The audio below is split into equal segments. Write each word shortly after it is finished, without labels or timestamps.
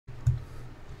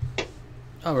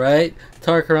All right,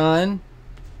 Tarkaran.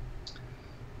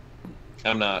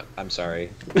 I'm sorry.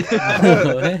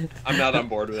 I I'm not on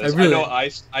board with this. really.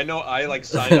 I know I like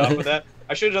signed off with that.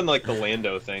 I should have done like the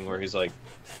Lando thing where he's like,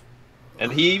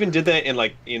 and he even did that in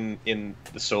like in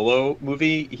the Solo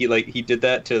movie. He did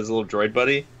that to his little droid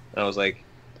buddy. And I was like,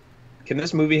 can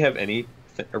this movie have any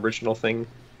original thing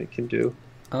it can do?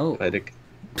 Oh. I think.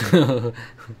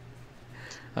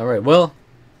 All right. Well,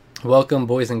 welcome,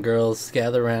 boys and girls.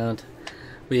 Gather around.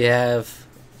 We have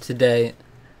today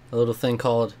a little thing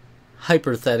called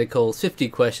Hypotheticals 50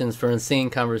 Questions for Insane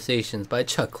Conversations by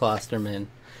Chuck Klosterman.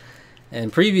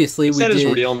 And previously Is we that did.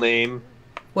 his real name?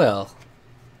 Well,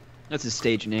 That's his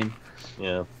stage name.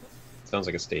 Yeah, sounds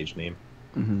like a stage name.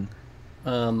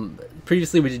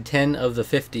 previously we did 10 of the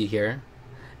 50 here,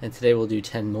 and today we'll do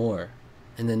 10 more.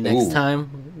 And then next Ooh.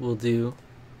 time we'll do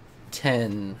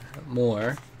 10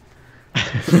 more.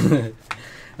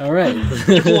 All right.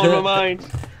 You're blowing my mind.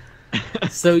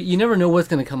 So you never know what's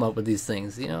going to come up with these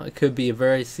things. You know, it could be a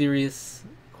very serious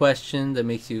question that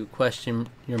makes you question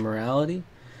your morality.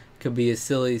 It could be a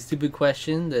silly, stupid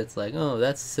question that's like, oh,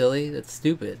 that's silly, that's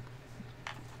stupid.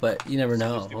 But you never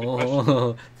know. Stupid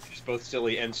question. She's both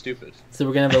silly and stupid. So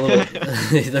we're going to have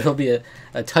a little... there'll be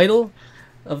a title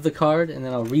of the card, and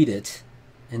then I'll read it,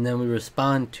 and then we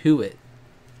respond to it.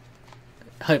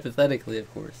 Hypothetically,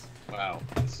 of course. Wow,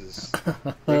 this is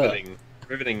riveting.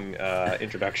 Riveting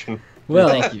introduction. Well,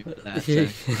 Thank you for that, here,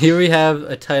 sir. here we have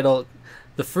a title,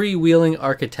 The Freewheeling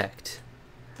Architect.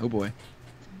 Oh boy.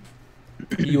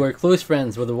 You are close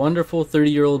friends with a wonderful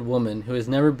 30-year-old woman who has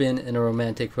never been in a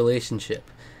romantic relationship.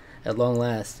 At long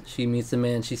last, she meets a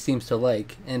man she seems to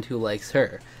like and who likes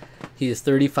her. He is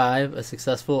 35, a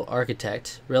successful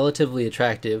architect, relatively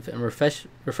attractive, and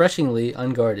refreshingly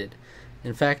unguarded.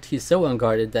 In fact, he's so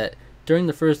unguarded that during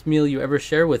the first meal you ever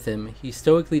share with him, he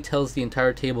stoically tells the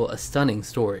entire table a stunning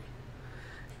story.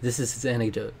 This is his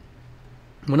anecdote.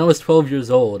 When I was 12 years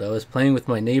old, I was playing with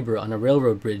my neighbor on a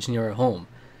railroad bridge near our home.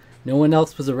 No one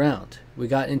else was around. We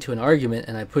got into an argument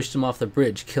and I pushed him off the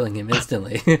bridge, killing him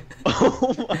instantly.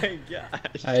 Oh my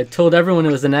gosh. I had told everyone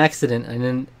it was an accident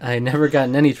and I never got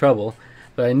in any trouble,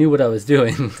 but I knew what I was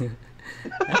doing.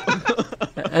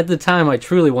 At the time, I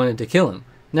truly wanted to kill him.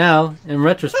 Now, in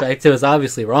retrospect, it was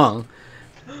obviously wrong.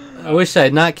 I wish I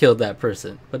had not killed that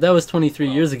person, but that was 23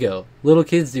 years ago. Little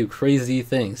kids do crazy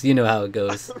things. You know how it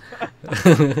goes.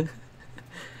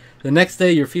 The next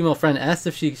day, your female friend asked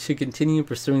if she should continue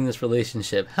pursuing this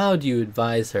relationship. How do you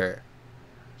advise her?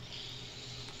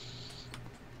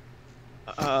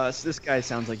 So this guy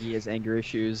sounds like he has anger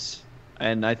issues,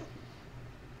 and I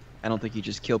don't think you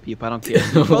just kill people. I don't care.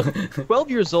 12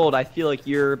 years old, I feel like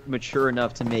you're mature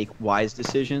enough to make wise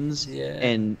decisions, Yeah.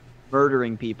 and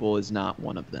murdering people is not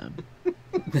one of them.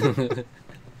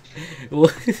 Well,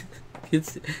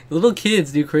 little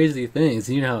kids do crazy things.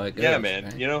 You know how it goes. Yeah, man.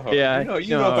 Right? You know how. Yeah,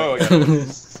 You know how it no.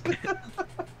 goes.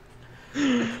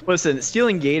 Listen,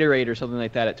 stealing Gatorade or something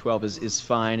like that at 12 is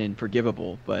fine and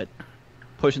forgivable, but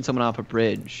pushing someone off a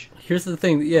bridge. Here's the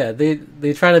thing. Yeah,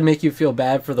 they try to make you feel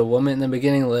bad for the woman in the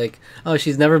beginning, like, oh,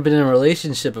 she's never been in a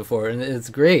relationship before, and it's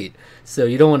great. So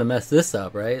you don't want to mess this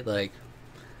up, right? Like,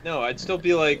 No, I'd still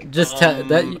be like, just tell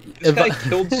that. this guy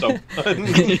killed someone.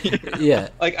 Yeah.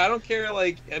 Like, I don't care.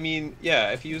 Like, I mean,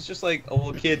 yeah, if he was just like a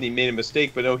little kid and he made a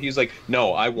mistake, but no, he was like,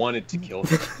 no, I wanted to kill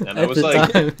him, and I At was the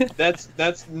like, time.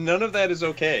 that's none of that is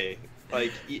okay.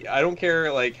 Like, I don't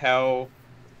care like how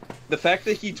the fact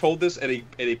that he told this at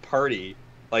a party,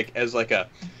 like as like a,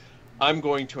 I'm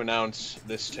going to announce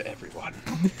this to everyone.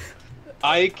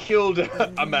 I killed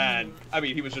a man. I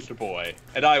mean, he was just a boy,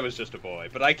 and I was just a boy,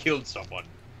 but I killed someone,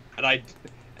 and I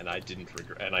didn't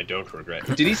regret, and I don't regret.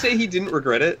 Did he say he didn't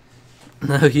regret it?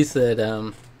 No, he said,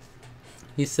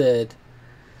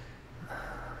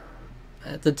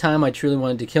 at the time I truly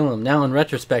wanted to kill him. Now in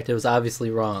retrospect, it was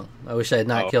obviously wrong. I wish I had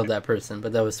not Oh, killed okay. that person,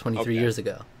 but that was 23 Okay. years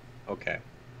ago. Okay.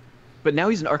 But now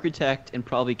he's an architect and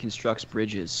probably constructs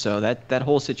bridges, so that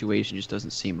whole situation just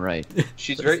doesn't seem right.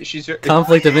 She's very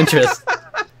Conflict of interest.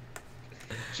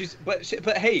 but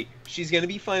hey, she's gonna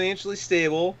be financially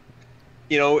stable.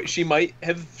 You know, she might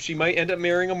end up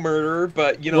marrying a murderer,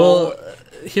 but you know, Well,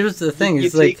 here's the thing: you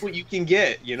it's take like what you can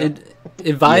get. You know,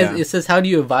 Yeah. it says how do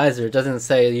you advise her? It doesn't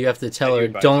say you have to tell How do her you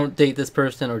advise don't date this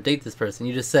person or date this person.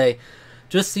 You just say,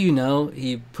 just so you know,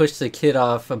 he pushed the kid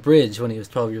off a bridge when he was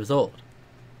 12 years old.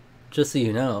 Just so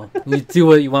you know, you do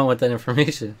what you want with that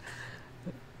information.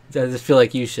 I just feel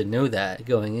like you should know that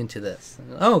going into this.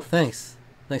 Oh, thanks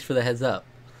for the heads up.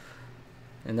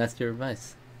 And that's your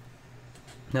advice.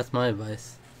 That's my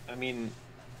advice. I mean,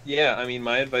 yeah, I mean,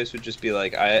 my advice would just be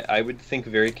like, I would think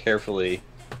very carefully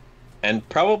and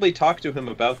probably talk to him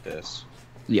about this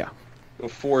Yeah.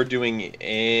 before doing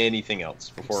anything else.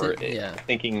 Before Yeah.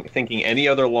 thinking any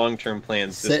other long-term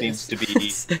plans. This needs to be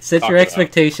set talked your about.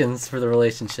 expectations for the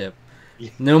relationship. Yeah.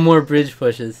 No more bridge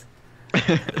pushes.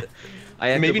 I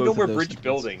echo Maybe both no of more those bridge sentiments.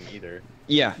 building either.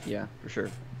 Yeah, for sure.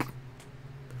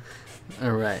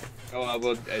 All right. Oh,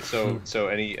 well, so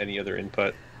any other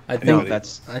input? I No, think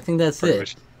that's I think that's Pretty it.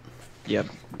 much- yep.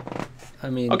 I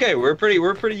mean, Okay, we're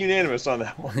pretty unanimous on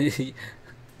that one.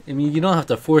 I mean, you don't have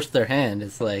to force their hand.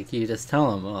 It's like you just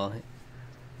tell them, well,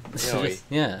 it's No, just,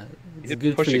 yeah, He it's did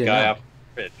good push for you a to guy know. off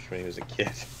the bridge when he was a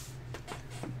kid.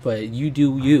 But you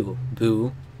do you,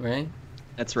 boo, right?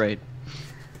 That's right.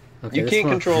 Okay, You this can't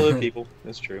one- control other people.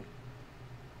 That's true.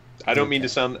 I don't mean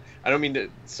Okay. to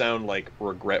sound like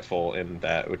regretful in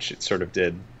that, which it sort of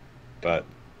did, but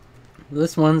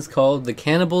This one's called The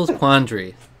Cannibal's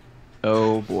Quandary.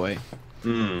 Oh boy.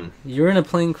 You're in a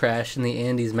plane crash in the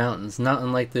Andes Mountains, not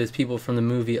unlike those people from the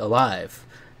movie Alive,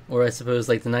 or I suppose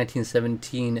like the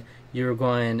 1917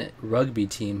 Uruguayan rugby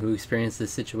team who experienced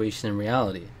this situation in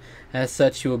reality. As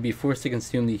such, you will be forced to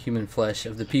consume the human flesh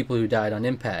of the people who died on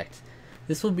impact.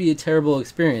 This will be a terrible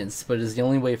experience, but it is the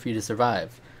only way for you to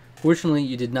survive. Fortunately,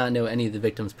 you did not know any of the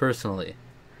victims personally.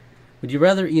 Would you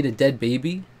rather eat a dead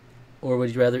baby, or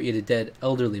would you rather eat a dead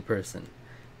elderly person?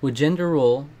 Would gender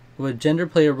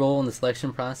play a role in the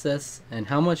selection process, and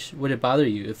how much would it bother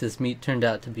you if this meat turned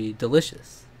out to be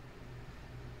delicious?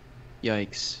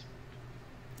 Yikes.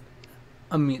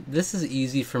 I mean, this is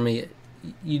easy for me.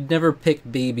 You'd never pick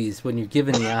babies when you're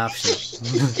given the option.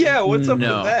 yeah, what's up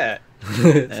No. with that?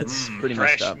 That's pretty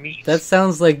messed up. meat. That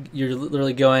sounds like you're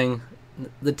literally going,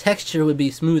 the texture would be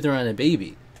smoother on a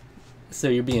baby. So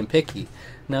you're being picky.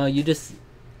 No, you just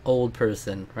old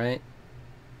person, right?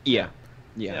 Yeah.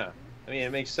 Yeah, I mean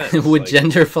it makes sense. Would Like,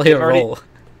 gender play a they've already- role?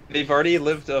 They've already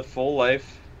lived a full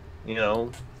life, you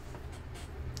know,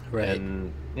 Right.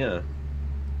 and yeah.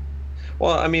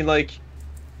 Well,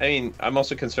 I'm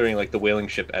also considering like the whaling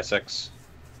ship Essex,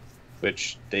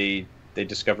 which they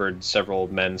discovered several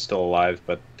men still alive,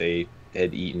 but they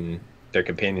had eaten their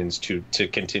companions to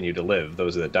continue to live,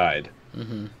 those that died.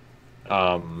 hmm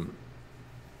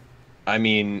I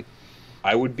mean,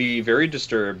 I would be very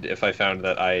disturbed if I found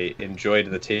that I enjoyed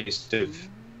the taste of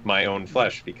my own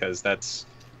flesh, because that's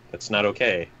not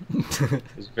okay.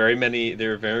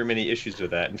 There are very many issues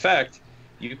with that. In fact,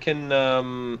 you can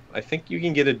I think you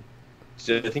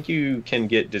can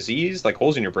get disease, like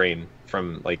holes in your brain,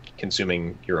 from like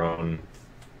consuming your own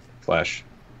flesh,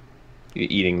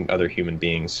 eating other human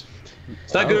beings.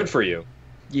 It's not Oh. good for you.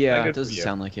 Yeah, Not good it for doesn't you.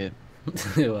 sound like it.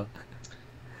 Well,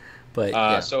 but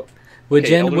yeah. So Would,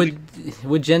 okay,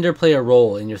 would gender play a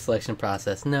role in your selection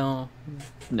process? No.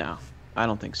 No, I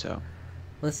don't think so.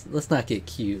 Let's not get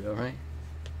cute, all right?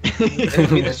 I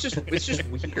mean, it's just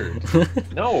weird.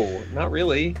 No, not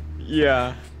really.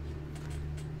 Yeah.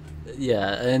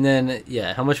 Yeah, and then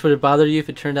how much would it bother you if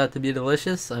it turned out to be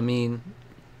delicious? I mean,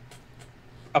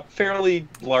 A fairly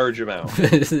large amount.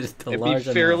 it's a It'd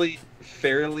large be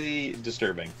fairly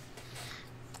disturbing.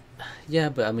 Yeah,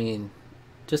 but I mean,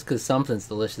 just because something's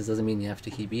delicious doesn't mean you have to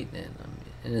keep eating it. I mean,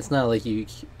 and it's not like you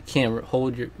can't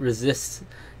resist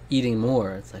eating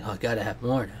more. It's like, oh, I gotta have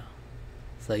more now.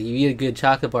 It's like you eat a good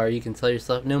chocolate bar, you can tell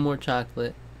yourself, no more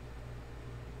chocolate.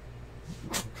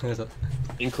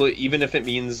 Even if it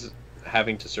means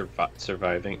having to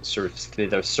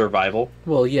survival.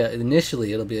 Well, yeah,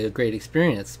 initially it'll be a great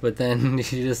experience, but then you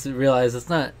just realize it's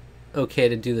not okay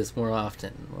to do this more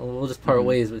often. We'll just part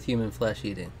ways with human flesh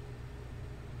eating.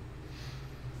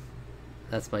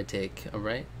 That's my take,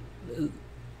 alright?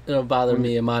 It'll bother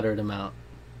me a moderate amount.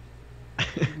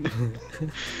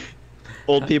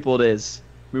 Old people it is.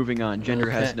 Moving on. Gender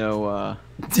has Okay. no,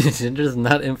 Gender does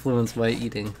not influence my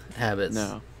eating habits.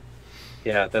 no.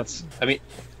 Yeah, that's. I mean,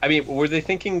 were they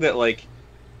thinking that like,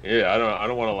 yeah, I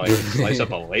don't want to like slice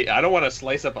up a lady. I don't want to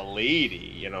slice up a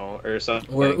lady, you know, or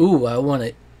something. Or, ooh, I want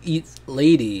to eat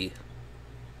lady.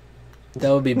 That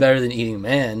would be better than eating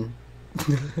man.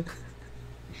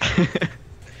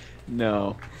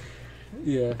 No.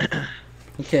 Yeah.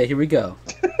 Okay, here we go.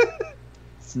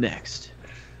 It's next.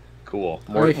 Cool.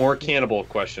 Alright. More cannibal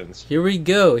questions. Here we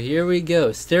go.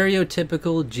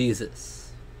 Stereotypical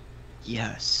Jesus.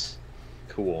 Yes.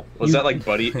 Cool. Was You- that like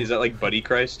Buddy? Is that like Buddy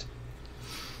Christ?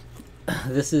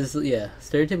 This is,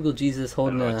 stereotypical Jesus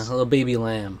holding I a know, it's- little baby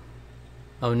lamb.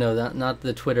 Oh no, not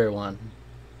the Twitter one.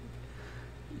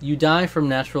 You die from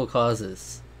natural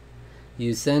causes.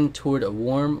 You ascend toward a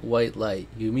warm, white light.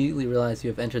 You immediately realize you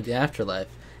have entered the afterlife,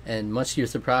 and much to your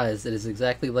surprise, it is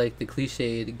exactly like the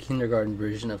cliched kindergarten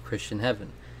version of Christian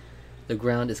heaven. The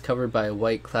ground is covered by a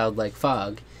white cloud-like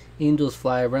fog. Angels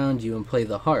fly around you and play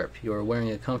the harp. You are wearing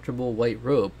a comfortable white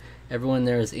robe. Everyone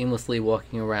there is aimlessly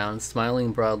walking around,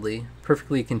 smiling broadly,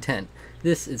 perfectly content.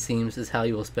 This, it seems, is how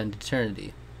you will spend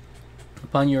eternity.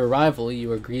 Upon your arrival,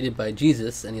 you are greeted by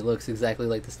Jesus, and he looks exactly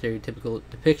like the stereotypical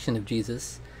depiction of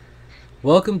Jesus.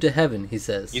 Welcome to heaven, he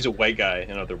says. He's a white guy,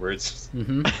 in other words.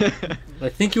 I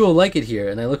think you will like it here,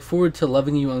 and I look forward to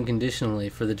loving you unconditionally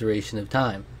for the duration of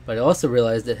time. But I also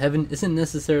realize that heaven isn't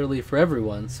necessarily for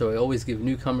everyone, so I always give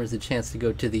newcomers a chance to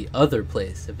go to the other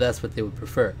place, if that's what they would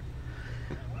prefer.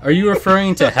 Are you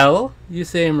referring to hell? You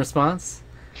say in response.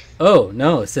 Oh,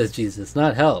 no, says Jesus,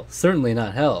 not hell. Certainly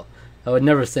not hell. I would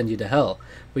never send you to hell,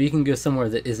 but you can go somewhere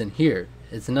that isn't here.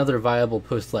 It's another viable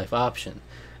post-life option.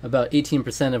 About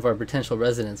 18% of our potential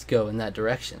residents go in that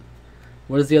direction.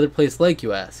 What is the other place like,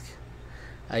 you ask?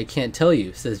 I can't tell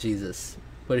you, says Jesus.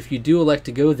 But if you do elect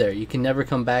to go there, you can never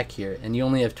come back here, and you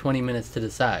only have 20 minutes to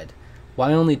decide.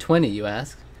 Why only 20, you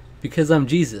ask? Because I'm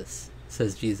Jesus,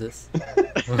 says Jesus.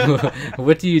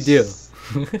 What do you do?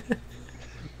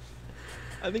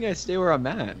 I think I stay where I'm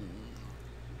at.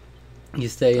 You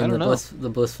stay in the the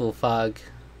blissful fog.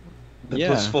 The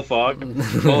blissful fog.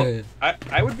 Well,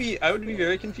 I would be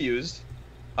very confused,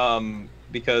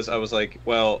 because I was like,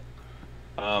 well,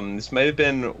 this might have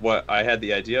been what I had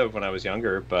the idea of when I was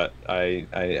younger, but I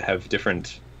have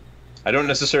different. I don't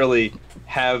necessarily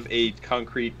have a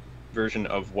concrete version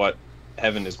of what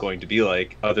heaven is going to be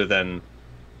like, other than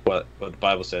what the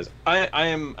Bible says.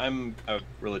 I'm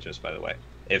religious, by the way,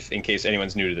 if in case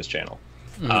anyone's new to this channel,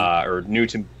 or new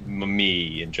to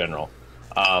me in general.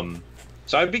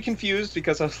 So I'd be confused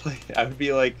because I would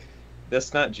be like,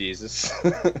 that's not Jesus.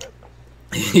 That's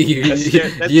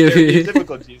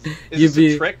stereotypical Jesus. Is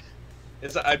this a trick?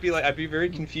 I'd be very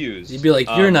confused. You'd be like,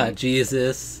 you're not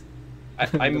Jesus.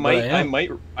 I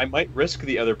might risk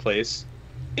the other place,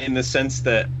 in the sense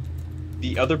that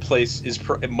the other place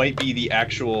it might be the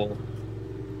actual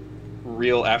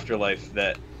real afterlife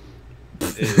that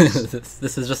is,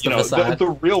 this is just a facade. The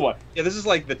real one. Yeah, this is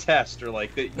like the test, or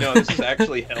like this is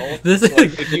actually hell. This so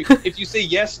like if you say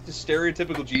yes to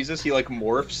stereotypical Jesus, he like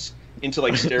morphs into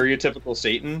like stereotypical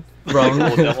Satan, wrong,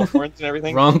 like, devil horns and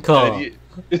everything. Wrong call.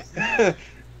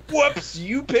 Whoops,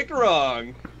 you picked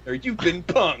wrong, or you've been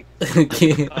punked.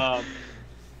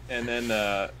 And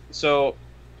then so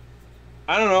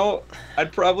I don't know.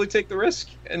 I'd probably take the risk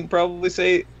and probably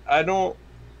say I don't.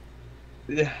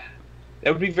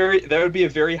 That would be a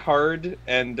very hard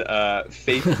and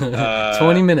faith.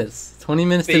 20 minutes. 20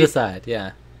 minutes to decide.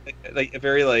 Yeah. Like a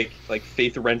very like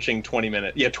faith wrenching 20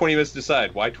 minutes. Yeah, 20 minutes to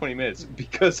decide. Why 20 minutes?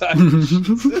 Because I'm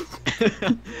Jesus.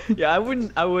 Yeah, I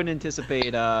wouldn't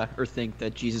anticipate or think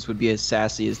that Jesus would be as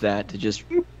sassy as that to just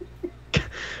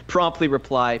promptly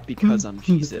reply, because I'm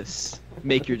Jesus.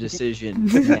 Make your decision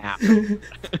now.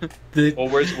 Well,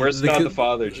 where's God the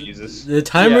Father, Jesus? The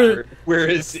timer. Yeah, where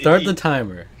is Start he? the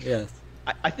timer. Yes.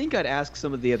 I think I'd ask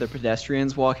some of the other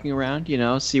pedestrians walking around,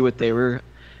 see what their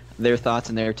thoughts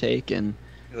and their take, and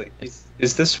like,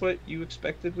 is this what you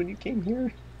expected when you came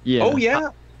here? Yeah. Oh yeah.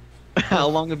 How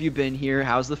long have you been here?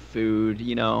 How's the food?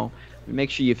 Make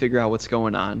sure you figure out what's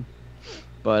going on.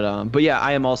 But yeah,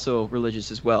 I am also religious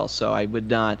as well, so I would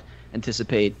not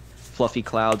anticipate fluffy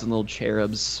clouds and little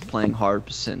cherubs playing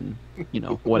harps and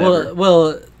whatever.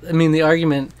 Well, I mean, the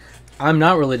argument. I'm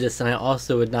not religious, and I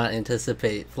also would not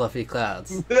anticipate fluffy clouds.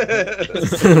 So,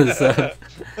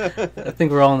 I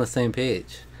think we're all on the same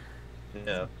page.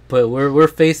 Yeah. But we're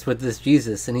faced with this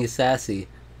Jesus, and he's sassy,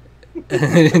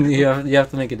 and you have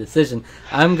to make a decision.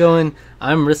 I'm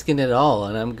risking it all,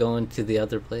 and I'm going to the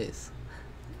other place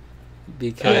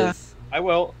because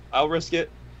I'll risk it.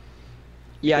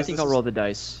 Yeah, I think I'll roll the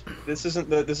dice. This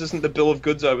isn't the bill of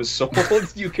goods I was sold.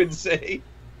 You could say.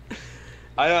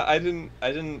 I didn't.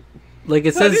 Like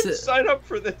it I says, didn't sign up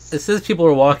for this. It says people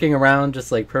are walking around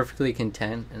just like perfectly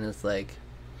content, and it's like,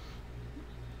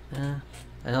 I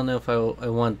don't know if I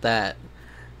want that.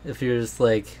 If you're just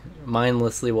like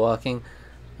mindlessly walking,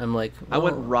 I'm like, I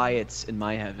want riots in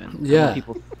my heaven. Yeah, I want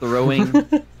people throwing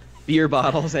beer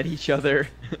bottles at each other.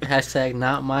 Hashtag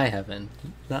not my heaven,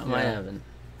 not my heaven.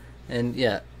 And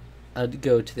yeah, I'd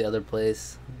go to the other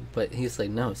place, but he's like,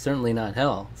 no, certainly not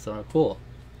hell. So cool,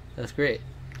 that's great.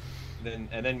 And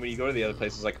then when you go to the other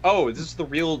place, it's like, oh, this is the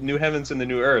real new heavens and the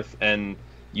new earth, and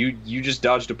you just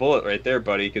dodged a bullet right there,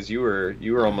 buddy, because you were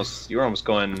almost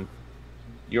going to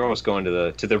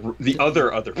the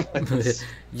other place.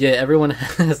 Yeah, everyone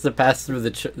has to pass through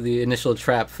the initial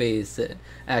trap phase to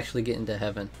actually get into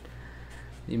heaven.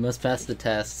 You must pass the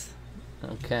test.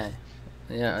 Okay.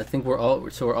 Yeah, I think we're all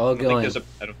going.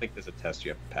 I don't think there's a test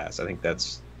you have to pass. I think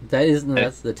that's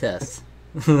that's the test.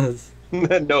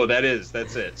 No,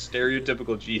 that's it.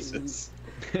 Stereotypical Jesus.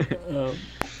 Um,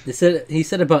 he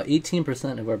said about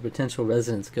 18% of our potential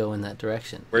residents go in that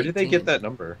direction. Where did they get 18. that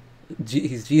number?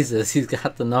 He's Jesus. He's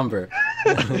got the number.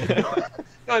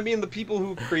 No, I mean the people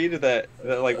who created that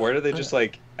like, where did they just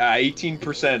like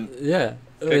 18%? Yeah,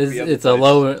 the other it's a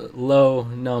place. low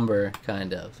number,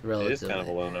 kind of, relatively. It is kind of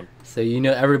a low number. So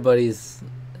everybody's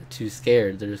too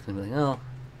scared. They're just gonna be like, oh,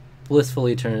 blissful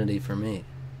eternity for me.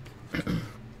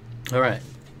 All right,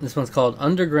 this one's called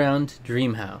Underground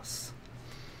Dream House.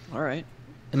 All right.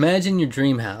 Imagine your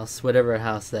dream house, whatever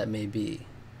house that may be.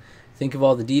 Think of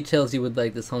all the details you would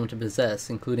like this home to possess,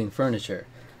 including furniture.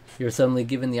 You're suddenly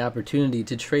given the opportunity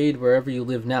to trade wherever you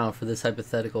live now for this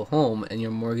hypothetical home, and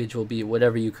your mortgage will be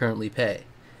whatever you currently pay.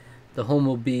 The home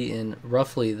will be in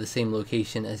roughly the same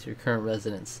location as your current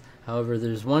residence. However,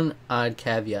 there's one odd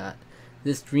caveat.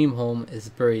 This dream home is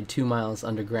buried 2 miles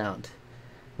underground.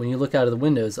 When you look out of the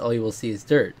windows, all you will see is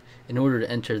dirt. In order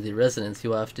to enter the residence,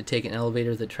 you will have to take an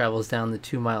elevator that travels down the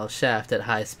 2-mile shaft at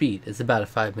high speed. It's about a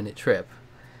 5-minute trip.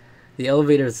 The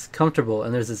elevator is comfortable,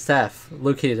 and there's a staff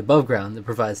located above ground that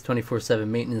provides 24/7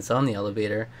 maintenance on the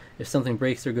elevator. If something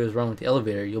breaks or goes wrong with the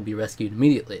elevator, you'll be rescued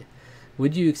immediately.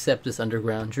 Would you accept this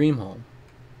underground dream home?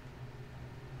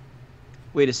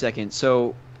 Wait a second.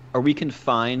 So, are we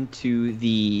confined to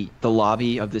the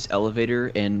lobby of this elevator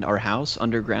in our house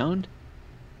underground?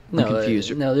 I'm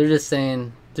confused. No, they're just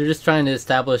trying to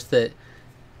establish that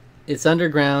it's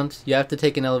underground. You have to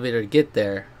take an elevator to get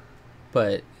there,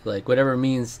 but like whatever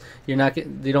means they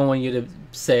don't want you to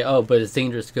say, oh, but it's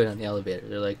dangerous to go down the elevator.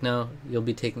 They're like, no, you'll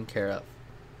be taken care of.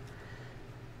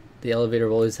 The elevator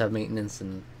will always have maintenance,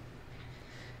 and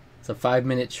it's a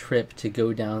 5-minute trip to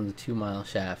go down the 2-mile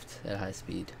shaft at high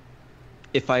speed.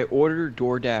 If I order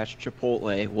DoorDash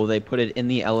Chipotle, will they put it in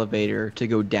the elevator to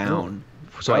go down,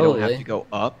 so I don't have probably. to go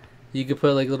up? You could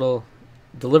put like little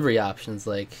delivery options,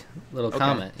 like little Okay.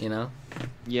 comment,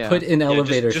 Yeah. Put in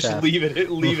elevator just shaft. leave it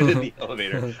in the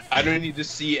elevator. I don't need to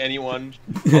see anyone.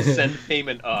 I'll send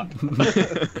payment up.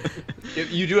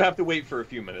 You do have to wait for a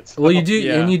few minutes. Well, you do,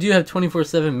 Yeah. and you do have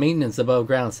 24/7 maintenance above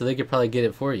ground, so they could probably get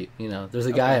it for you. There's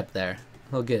a guy Okay. up there;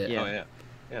 he'll get it. Yeah. Oh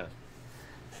yeah.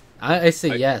 I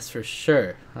say yes for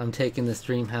sure. I'm taking this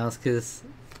dream house because,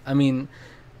 I mean,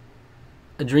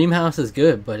 a dream house is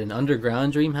good, but an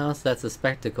underground dream house—that's a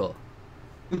spectacle.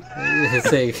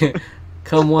 It's like,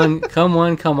 come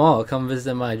all, come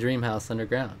visit my dream house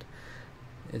underground.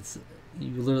 It's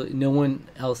you literally, no one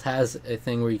else has a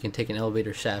thing where you can take an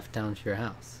elevator shaft down to your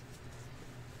house.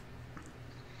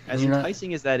 As You're not-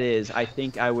 enticing as that is, I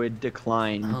think I would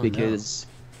decline Oh, no. because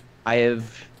I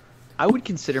would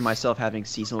consider myself having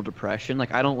seasonal depression.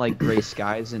 Like, I don't like gray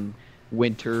skies and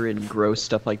winter and gross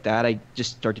stuff like that. I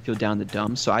just start to feel down the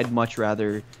dumps. So I'd much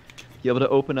rather be able to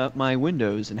open up my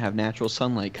windows and have natural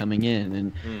sunlight coming in,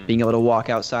 and being able to walk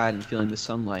outside and feeling the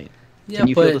sunlight. Yeah, Can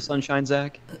you feel but the sunshine,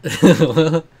 Zach?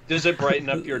 Does it brighten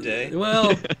up your day?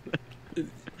 well,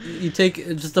 you take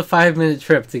just a 5-minute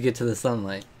trip to get to the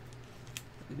sunlight.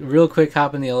 Real quick,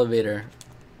 hop in the elevator.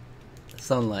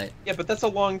 Sunlight. Yeah, but that's a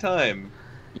long time.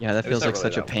 Yeah, that It's feels not like really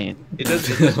such a that pain. It does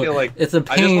feel like It's a I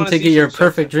just pain wanna to see get your some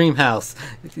perfect dream house.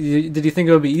 Did you think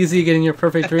it would be easy getting your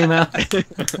perfect dream house?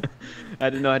 I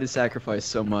didn't know I had to sacrifice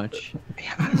so much.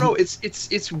 Yeah, I don't know.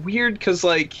 It's weird because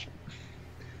like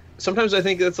sometimes I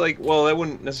think that's like, well, that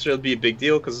wouldn't necessarily be a big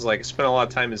deal because like I spent a lot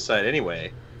of time inside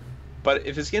anyway. But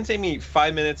if it's gonna take me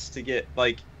 5 minutes to get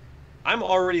like, I'm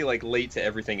already like late to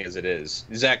everything as it is.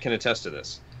 Zach can attest to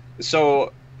this.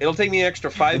 So it'll take me an extra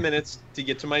 5 minutes to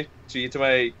get to my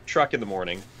truck in the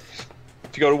morning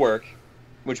to go to work,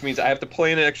 which means I have to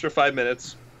play in an extra 5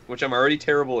 minutes, which I'm already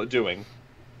terrible at doing.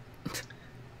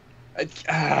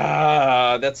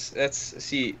 That's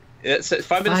see,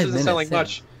 5 minutes doesn't sound like minutes, yeah.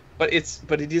 much,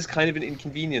 but it is kind of an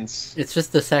inconvenience It's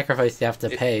just the sacrifice you have to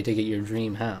pay to get your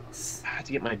dream house.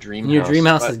 to get my dream And your house. dream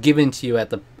house but, is given to you at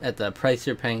the price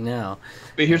you're paying now.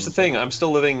 but here's the thing: I'm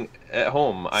still living at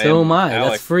home. So am I.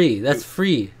 Alex. That's free. That's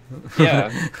free. Yeah,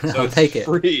 so I'll it's take it.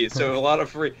 free. So a lot of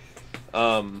free.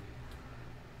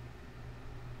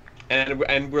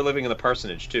 And we're living in the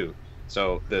parsonage too.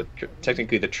 So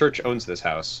technically the church owns this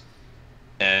house,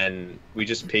 and we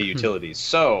just pay utilities.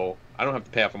 So I don't have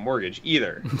to pay off a mortgage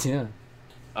either. Yeah.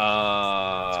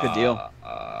 It's a good deal.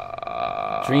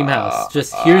 Dream house.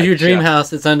 Just here's your dream Jeff.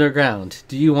 house. It's underground.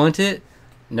 Do you want it?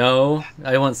 No.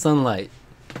 I want sunlight.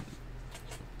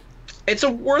 It's a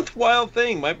worthwhile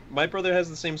thing. My brother has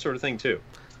the same sort of thing too.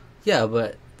 Yeah,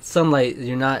 but sunlight,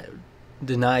 you're not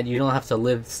denied. You don't have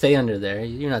to stay under there.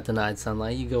 You're not denied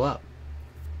sunlight. You go up.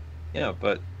 Yeah,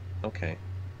 but okay.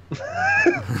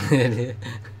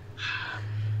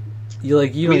 You I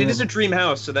don't mean, it is even- a dream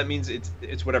house, so that means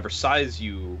it's whatever size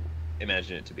you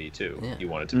imagine it to be too. Yeah. You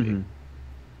want it to be. Mhm.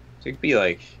 So it could be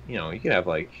like, you could have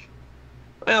like,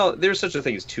 well, there's such a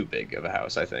thing as too big of a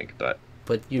house, I think, but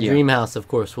But your Yeah. dream house, of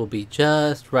course, will be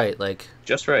just right, like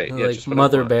just right. Yeah, like just what I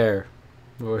Mother want. Bear.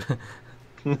 Or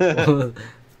Isn't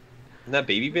that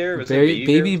Baby Bear? Was it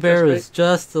Baby Bear was was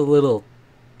just a little,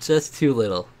 just too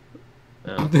little.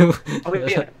 just big? Oh,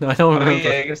 yeah. No, I don't Oh, remember.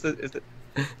 yeah, I guess is it?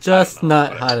 Just know,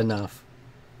 not whatever. hot enough.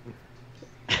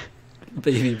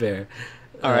 Baby Bear.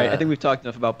 All right, I Uh, think we've talked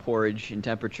enough about porridge and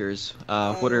temperatures.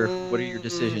 What are your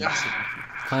decisions?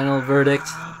 Final verdict.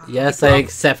 Yes, I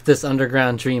accept this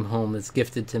underground dream home that's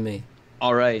gifted to me.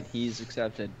 All right, he's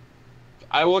accepted.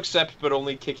 I will accept, but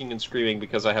only kicking and screaming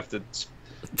because I have to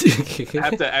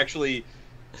actually,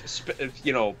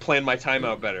 plan my time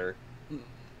out better.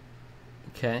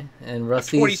 Okay, and I'm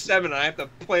Rusty's 27, and I have to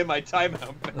plan my time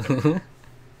out better.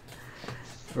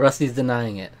 Rusty's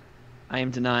denying it. I am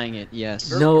denying it. Yes.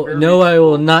 Very- No, very no, I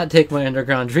will reasonable. not take my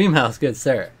underground dream house, good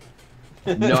sir.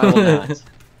 No, I will not.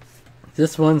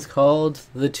 This one's called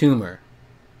the tumor.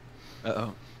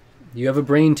 Uh-oh. You have a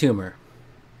brain tumor.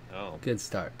 Oh. Good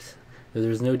start. Though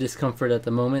there is no discomfort at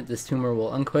the moment, this tumor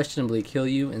will unquestionably kill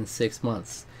you in 6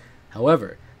 months.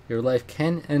 However, your life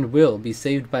can and will be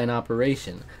saved by an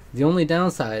operation. The only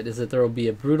downside is that there will be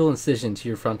a brutal incision to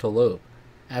your frontal lobe.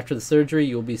 After the surgery,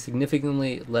 you will be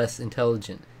significantly less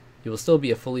intelligent. You will still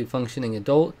be a fully functioning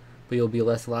adult, but you'll be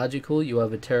less logical, you will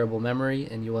have a terrible memory,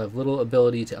 and you will have little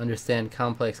ability to understand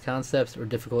complex concepts or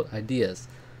difficult ideas.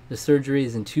 The surgery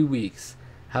is in 2 weeks.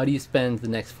 How do you spend the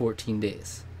next 14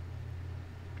 days?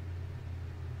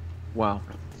 Wow.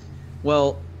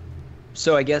 Well,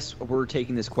 so I guess we're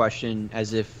taking this question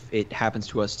as if it happens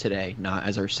to us today, not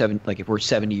as if we're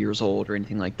 70 years old or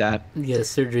anything like that. Yeah, the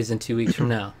surgery's in 2 weeks from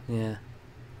now. Yeah.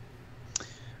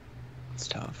 It's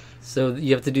tough. So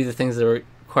you have to do the things that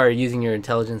require using your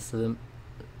intelligence to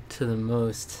the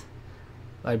most.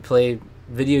 I play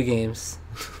video games.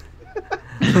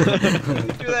 You do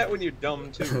that when you're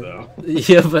dumb too, though.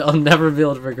 Yeah, but I'll never be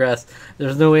able to progress.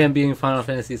 There's no way I'm beating Final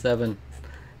Fantasy VII.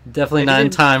 Definitely If not you in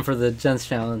didn't- time for the Gents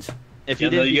Challenge. If Yeah,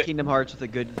 you no, didn't you beat get- Kingdom Hearts with a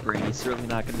good brain, he's certainly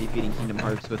not going to be beating Kingdom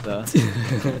Hearts with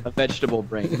a vegetable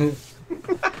brain.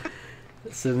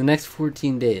 So the next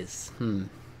 14 days.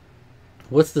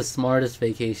 What's the smartest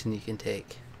vacation you can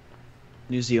take?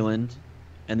 New Zealand,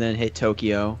 and then hit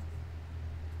Tokyo.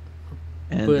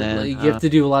 And But then like, you have to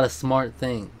do a lot of smart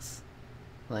things.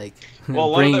 Like Well, a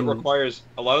lot of that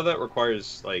brain-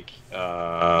 requires like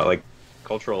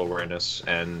cultural awareness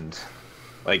and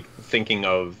like thinking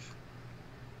of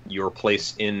your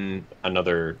place in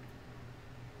another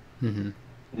Mhm.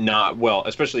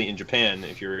 especially in Japan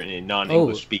if you're in a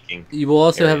non-English Oh. speaking. You will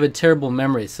also area. have a terrible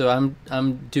memory. So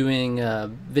I'm doing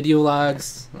video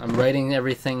logs. I'm writing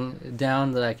everything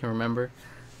down that I can remember.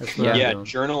 That's what I'm Yeah, doing.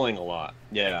 journaling a lot.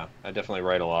 Yeah, I definitely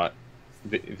write a lot.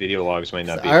 Video logs might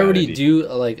not So be. I a bad already idea. do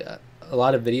a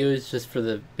lot of videos just for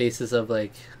the basis of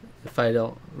like if I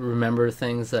don't remember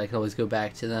things, I can always go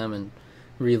back to them and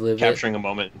relive Capturing a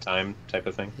moment in time type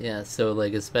of thing. it. Yeah, so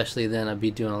like especially then I'd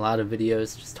be doing a lot of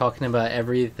videos just talking about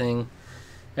everything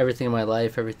in my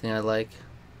life, everything I like.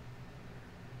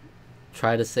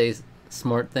 Try to say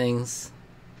smart things.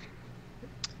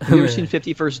 Have you ever seen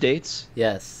 50 First Dates?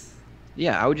 Yes.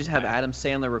 Yeah, I would just have Adam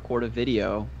Sandler record a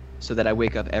video so that I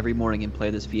wake up every morning and play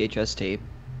this VHS tape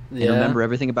and Yeah. remember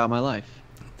everything about my life.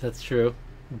 That's true,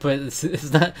 but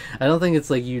it's not. I don't think it's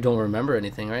like you don't remember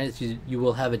anything, right? It's you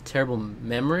will have a terrible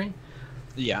memory.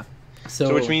 Yeah.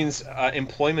 So which means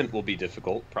employment will be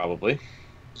difficult, probably.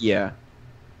 Yeah.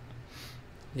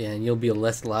 yeah, and you'll be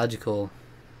less logical.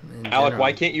 in Alec,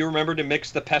 why general. can't you remember to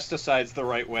mix the pesticides the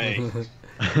right way?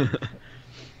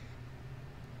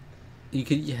 You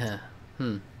could, yeah.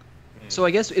 So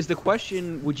I guess is the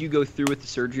question: would you go through with the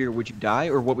surgery, or would you die,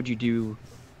 or what would you do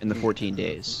in the 14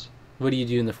 days? What do you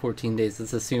do in the 14 days?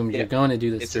 Let's assume Yeah, you're going to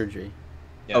do the it's- surgery.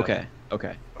 Yeah. Okay.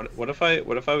 Okay. What if I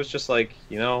was just like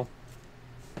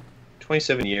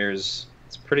 27 years?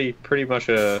 It's pretty much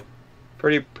a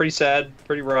pretty sad,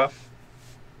 pretty rough.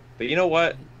 But you know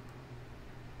what?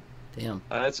 Damn.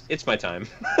 It's my time.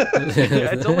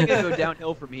 Yeah, it's only gonna go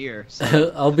downhill from here.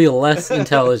 So. I'll be less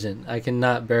intelligent. I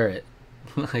cannot bear it.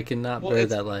 I cannot Well, bear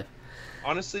it's- that life.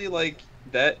 Honestly, like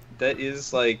that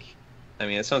is like, I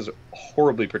mean, it sounds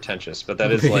horribly pretentious, but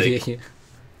that is like,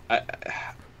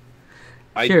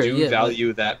 I Sure, do yeah,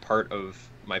 value that part of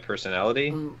my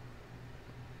personality.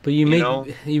 But you know?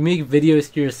 make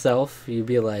videos to yourself. You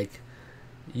be like,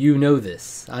 you know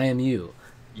this. I am you.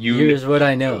 You Here's what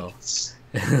I know.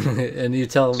 and you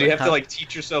tell them. So you have to like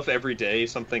teach yourself every day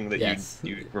something that Yes.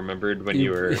 you remembered when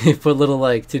you were. You put little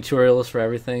like tutorials for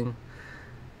everything.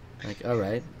 Like, all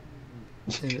right.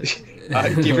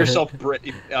 Give yourself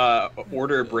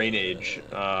order Brain Age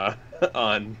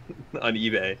on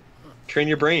eBay. Train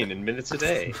your brain in minutes a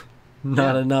day.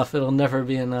 Not enough. It'll never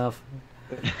be enough.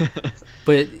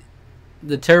 But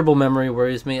the terrible memory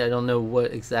worries me. I don't know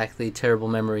what exactly terrible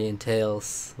memory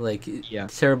entails. Like,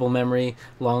 terrible memory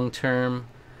long term,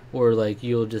 or like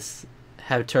you'll just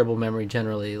have terrible memory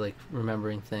generally, like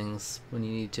remembering things when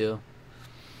you need to.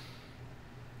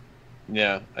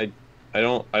 Yeah, I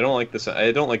don't like this.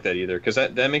 I don't like that either, because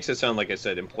that makes it sound like I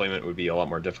said employment would be a lot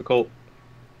more difficult.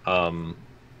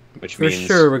 Which For means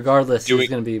sure, regardless, it's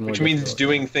going to be more. Which difficult. means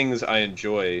doing things I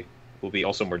enjoy will be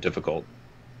also more difficult.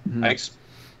 Mhm.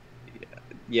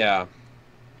 Yeah,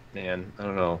 man, I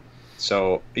don't know.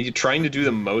 So, are you trying to do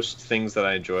the most things that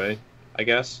I enjoy, I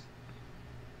guess?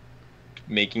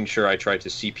 Making sure I try to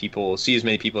see as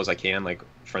many people as I can, like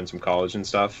friends from college and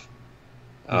stuff.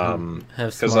 Have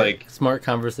 'cause, smart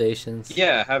conversations.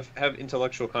 Yeah, have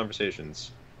intellectual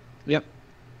conversations. Yep.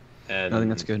 And I think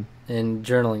that's good. And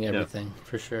journaling everything,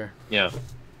 for sure. Yeah.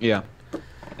 Yeah.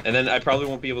 And then I probably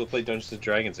won't be able to play Dungeons and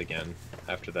Dragons again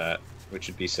after that, which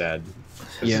would be sad.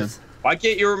 Yeah. Why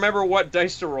can't you remember what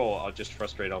dice to roll? I'll just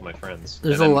frustrate all my friends.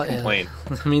 There's and a then lot. complain.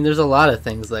 Yeah. I mean, there's a lot of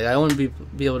things. Like, I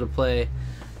wouldn't be able to play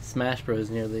Smash Bros.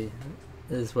 Nearly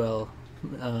as well,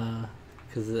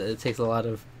 because it takes a lot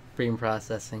of brain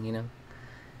processing, you know.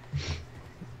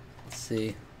 Let's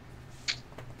see.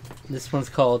 This one's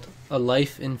called A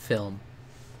Life in Film.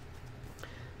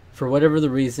 For whatever the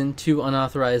reason, 2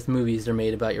 unauthorized movies are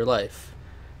made about your life.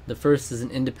 The first is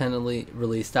an independently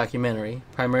released documentary,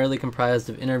 primarily comprised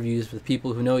of interviews with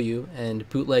people who know you and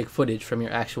bootleg footage from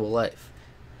your actual life.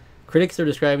 Critics are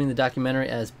describing the documentary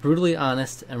as brutally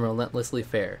honest and relentlessly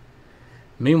fair.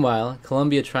 Meanwhile,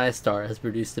 Columbia TriStar has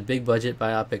produced a big-budget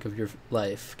biopic of your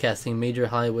life, casting major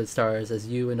Hollywood stars as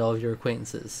you and all of your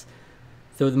acquaintances.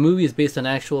 Though the movie is based on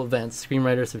actual events,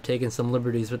 screenwriters have taken some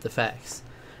liberties with the facts.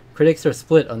 Critics are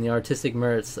split on the artistic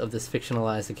merits of this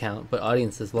fictionalized account, but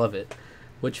audiences love it.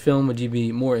 Which film would you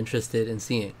be more interested in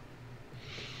seeing?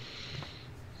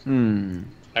 I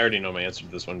already know my answer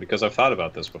to this one because I've thought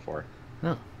about this before.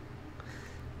 Oh.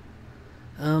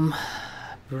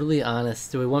 Brutally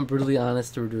honest. Do we want brutally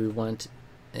honest, or do we want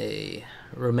a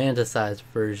romanticized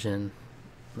version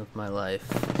of my life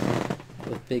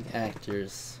with big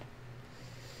actors?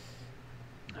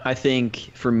 I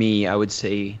think for me, I would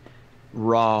say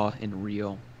raw and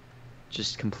real,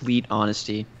 just complete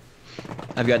honesty.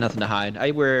 I've got nothing to hide.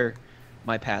 I wear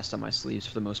my past on my sleeves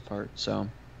for the most part, so.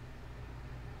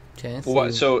 Okay.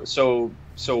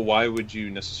 So why would you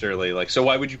necessarily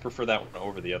why would you prefer that one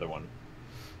over the other one?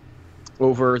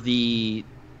 Over the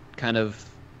kind of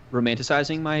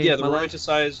romanticizing my the life?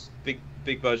 romanticized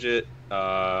big budget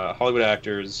Hollywood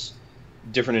actors,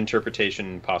 different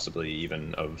interpretation possibly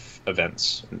even of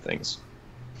events and things.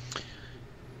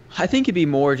 I think it'd be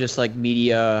more just like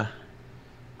media,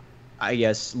 I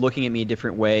guess, looking at me a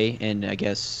different way, and I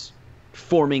guess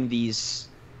forming these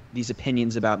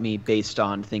opinions about me based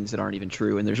on things that aren't even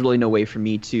true. And there's really no way for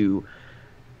me to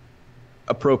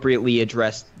appropriately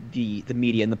address the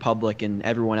media and the public and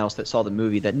everyone else that saw the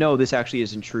movie that no, this actually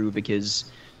isn't true,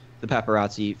 because the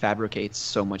paparazzi fabricates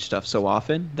so much stuff so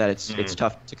often that it's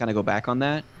tough to kind of go back on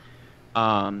that.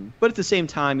 But at the same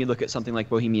time, you look at something like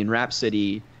Bohemian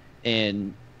Rhapsody,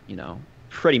 and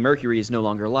Freddie Mercury is no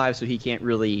longer alive, so he can't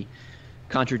really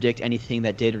contradict anything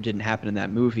that did or didn't happen in that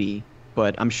movie.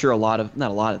 But I'm sure not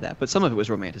a lot of that, but some of it was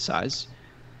romanticized.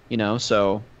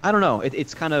 So I don't know.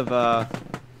 It's kind of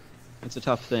it's a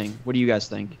tough thing. What do you guys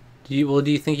think? Do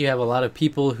you think you have a lot of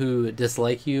people who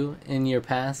dislike you in your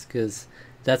past? Because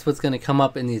that's what's going to come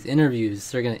up in these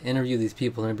interviews. They're going to interview these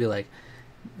people and be like,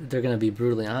 they're going to be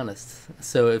brutally honest.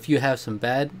 So if you have some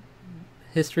bad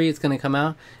history, it's going to come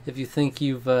out. If you think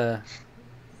you've,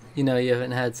 you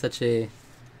haven't had such a,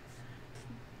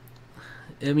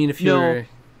 I mean, if you're,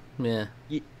 yeah.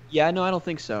 Yeah, no, I don't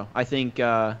think so. I think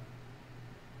I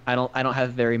don't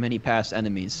have very many past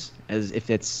enemies, as if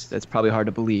that's probably hard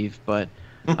to believe, but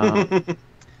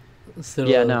so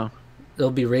yeah, no.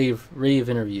 There'll be rave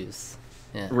interviews.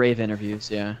 Yeah. Rave interviews,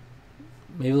 yeah.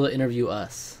 Maybe they'll interview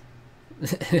us.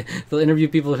 They'll interview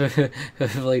people who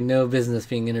have like no business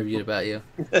being interviewed about you.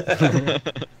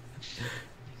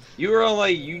 You were all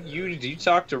like, you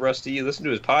talked to Rusty, you listened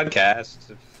to his podcast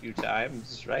a few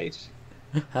times, right?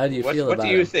 How do you feel about it? What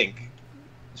do you think?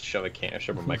 Shove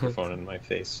a microphone in my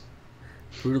face.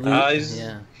 Brutally,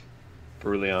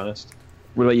 Brutally honest.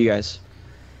 What about you guys?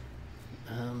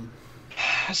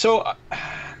 So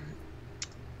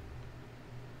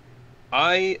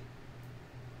I,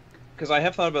 because I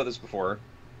have thought about this before,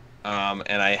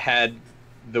 and I had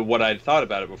what I'd thought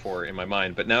about it before in my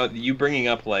mind, but now you bringing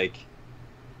up like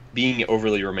being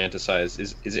overly romanticized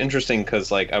is interesting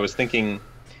because like I was thinking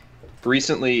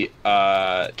recently,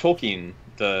 Tolkien,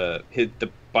 the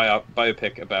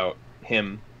biopic about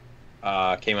him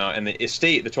came out, and the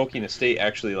Tolkien estate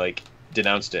actually like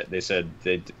denounced it. They said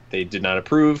they did not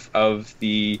approve of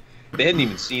they hadn't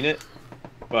even seen it,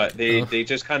 but they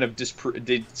just kind of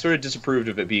disapproved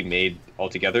of it being made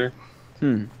altogether.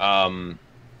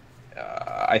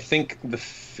 I think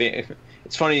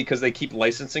it's funny because they keep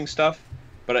licensing stuff,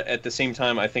 but at the same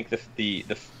time, I think the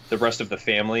rest of the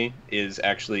family is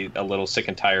actually a little sick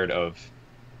and tired of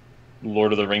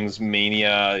Lord of the Rings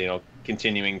mania,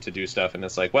 continuing to do stuff, and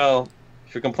it's like, well,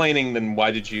 if you're complaining, then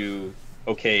why did you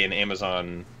okay an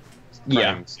Amazon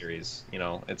Prime series?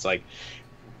 It's like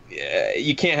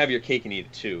you can't have your cake and eat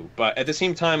it too. But at the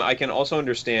same time, I can also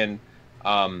understand.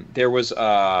 There was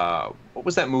what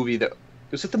was that movie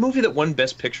was it the movie that won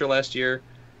Best Picture last year?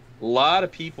 A lot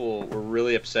of people were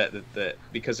really upset that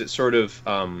because it's sort of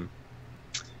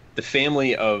the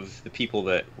family of the people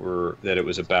that it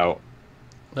was about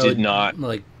did not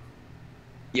like.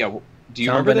 Yeah, do you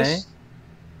John remember Bonet? this?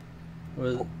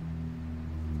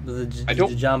 Was it I don't-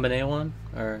 the John Bonet one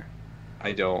or?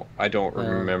 I don't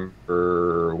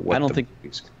remember what I don't the think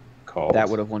movie's called. That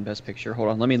would have won Best Picture. Hold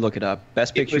on, let me look it up.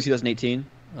 Best Picture was- 2018.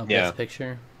 Oh, Yeah. Best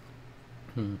Picture.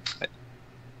 Oh,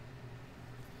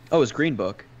 it was Green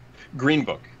Book. Green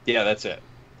Book. Yeah, that's it.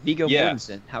 Viggo Yeah.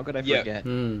 Mortensen. How could I Yeah. forget?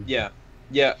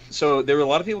 Yeah. So there were a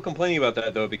lot of people complaining about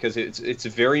that though, because it's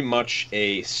very much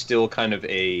still kind of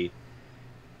a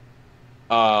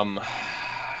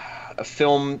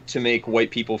film to make white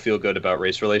people feel good about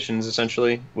race relations.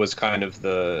 Essentially, was kind of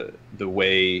the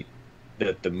way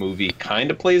that the movie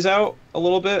kind of plays out a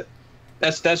little bit.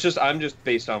 I'm just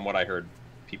based on what I heard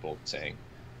people saying.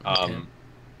 Okay.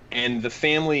 And the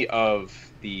family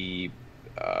of the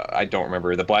I don't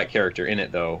remember the black character in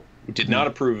it though did not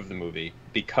approve of the movie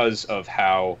because of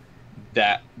how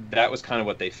that was kind of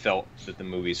what they felt that the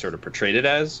movie sort of portrayed it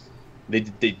as. They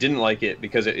didn't like it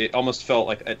because it almost felt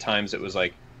like at times it was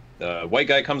like the white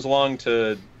guy comes along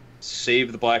to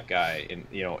save the black guy, and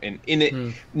in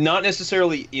it not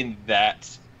necessarily in that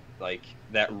like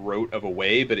that rote of a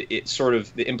way, but it sort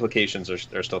of the implications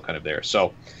are still kind of there.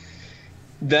 So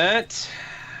that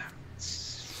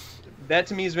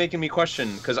to me is making me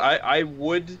question, because I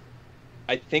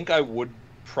think I would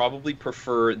probably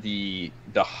prefer the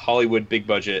Hollywood big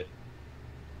budget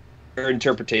or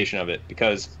interpretation of it,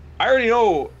 because I already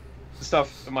know the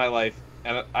stuff in my life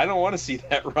and I don't want to see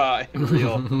that raw and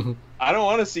real. I don't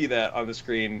want to see that on the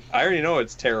screen. I already know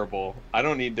it's terrible. I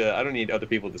don't need other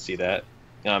people to see that.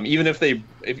 Even if they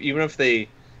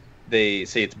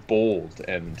say it's bold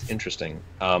and interesting.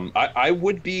 I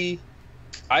would be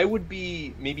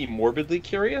maybe morbidly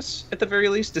curious at the very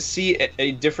least to see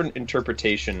a different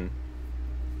interpretation,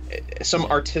 some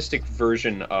artistic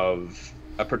version of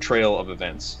a portrayal of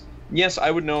events. Yes, I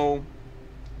would know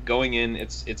going in,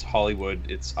 it's Hollywood.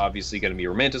 It's obviously going to be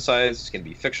romanticized. It's going to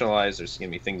be fictionalized. There's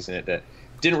going to be things in it that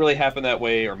didn't really happen that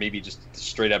way, or maybe just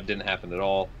straight up didn't happen at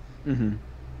all. Mm-hmm.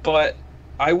 But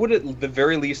I would at the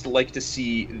very least like to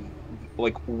see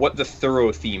like what the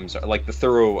thorough themes are, like the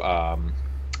thorough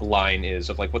line is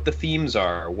of like what the themes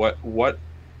are, what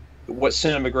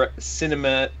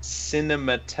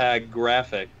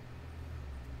cinematographic.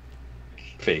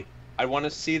 I want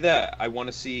to see that. I want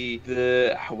to see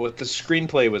what the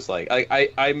screenplay was like.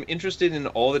 I'm interested in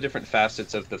all the different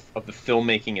facets of the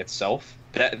filmmaking itself.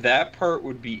 That part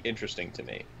would be interesting to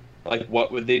me. Like,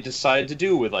 what would they decide to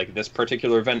do with like this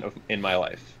particular event in my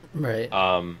life? Right.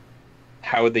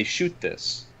 How would they shoot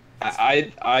this?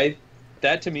 I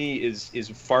that to me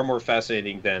is far more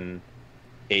fascinating than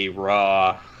a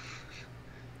raw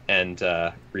and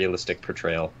realistic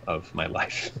portrayal of my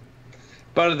life.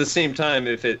 But at the same time,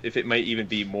 if it might even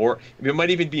be more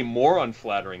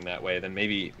unflattering that way, then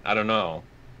maybe, I don't know.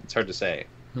 It's hard to say.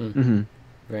 Mm-hmm.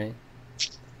 Right.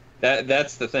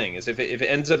 That's the thing, is if it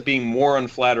ends up being more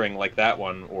unflattering like that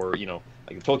one, or like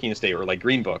the Tolkien estate or like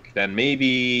Green Book, then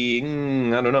maybe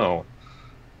I don't know.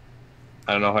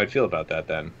 I don't know how I'd feel about that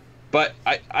then. But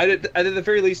I at the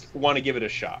very least want to give it a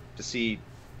shot to see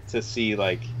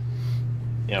like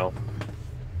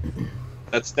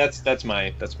that's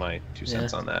my 2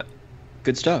 cents on that.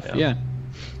 Good stuff. Yeah. Yeah.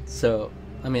 So,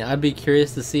 I mean, I'd be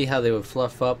curious to see how they would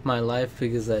fluff up my life,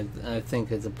 because I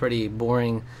think it's a pretty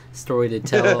boring story to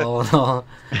tell all in all.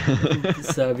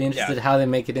 So I'd be interested how they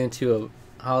make it into a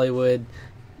Hollywood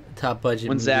top budget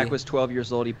When movie. Zach was 12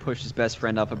 years old, he pushed his best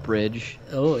friend off a bridge.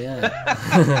 Oh yeah.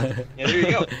 Yeah, there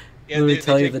you go. Yeah, Let me they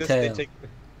tell you take the this- tale. they take-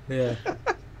 Yeah.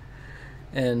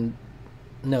 And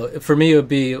no, for me it would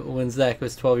be when Zach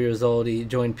was 12 years old. He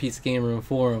joined Pete's Game Room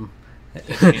Forum.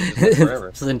 changed his life forever.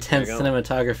 It's intense There you go.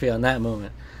 cinematography on that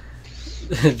moment.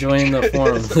 Joining the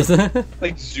forums.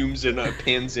 Like zooms in,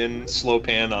 pans in, slow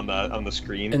pan on the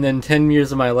screen. And then 10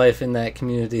 years of my life in that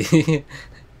community.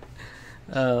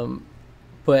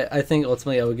 But I think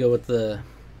ultimately I would go with the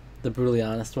brutally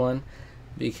honest one,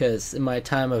 because in my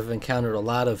time I've encountered a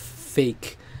lot of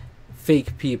fake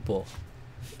people,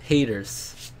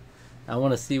 haters. I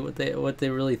want to see what they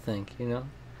really think, you know.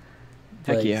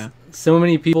 Heck Like, yeah. so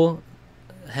many people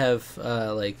have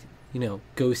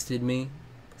ghosted me,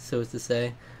 so to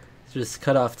say. Just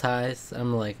cut off ties.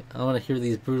 I'm like, I want to hear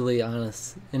these brutally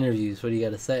honest interviews. What do you got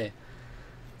to say?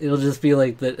 It'll just be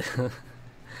like that.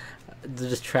 They're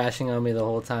just trashing on me the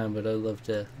whole time, but I'd love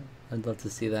to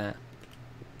see that,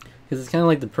 because it's kind of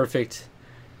like the perfect.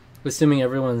 Assuming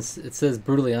it says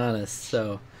brutally honest,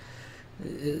 so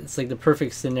it's like the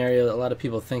perfect scenario that a lot of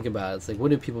people think about. It's like, what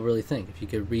do people really think? If you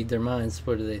could read their minds,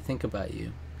 what do they think about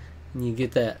you? And you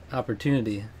get that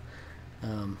opportunity.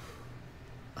 The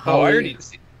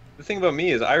thing about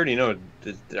me is I already know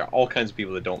that there are all kinds of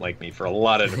people that don't like me for a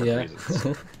lot of different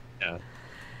reasons. Yeah.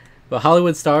 But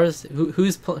Hollywood stars,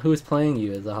 who's playing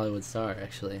you as a Hollywood star?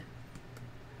 Actually,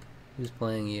 who's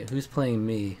playing you? Who's playing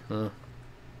me? Huh?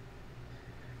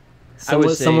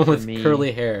 Someone for with me-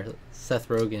 curly hair, Seth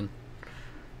Rogen.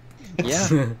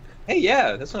 Yeah. Hey,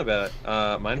 yeah, that's not bad.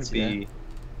 Mine would see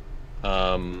be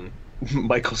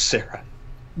Michael Cera.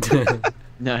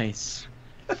 Nice.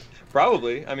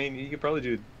 Probably. I mean, you could probably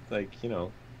do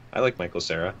I like Michael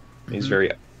Cera. He's Mhm.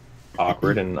 very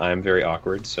awkward, and I'm very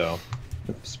awkward, so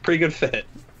it's a pretty good fit.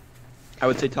 I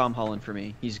would say Tom Holland for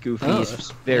me. He's goofy. Oh,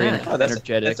 He's very yeah. Oh,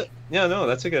 energetic.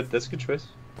 That's a good choice.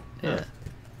 Yeah.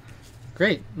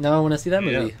 Great. Now I want to see that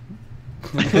Yeah. movie.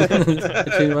 I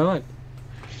changed my mind.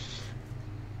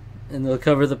 And they'll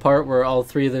cover the part where all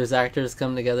three of those actors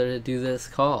come together to do this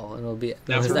call, and it'll be the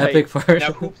That's most right. epic part.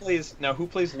 Now who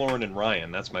plays Lauren and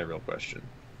Ryan? That's my real question.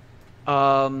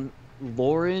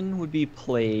 Lauren would be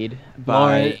played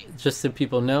Lauren, by. just so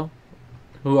people know,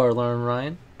 who are Lauren and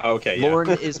Ryan? Okay, yeah.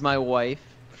 Lauren is my wife,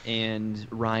 and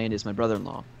Ryan is my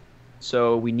brother-in-law.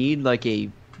 So we need like a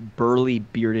burly,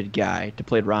 bearded guy to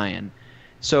play Ryan.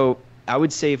 So I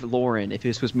would say if Lauren, if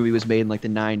this movie was made in like the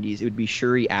 90s, it would be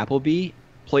Shuri Appleby,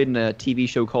 played in a TV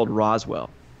show called Roswell.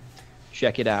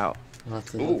 Check it out. I'll have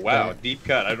to Oh look wow, that. deep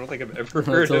cut. I don't think I've ever Let's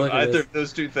heard of look at either this. of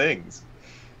those two things.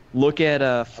 Look at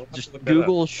have just to look that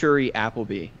Google Shuri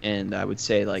Appleby, and I would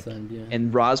say like. Yeah.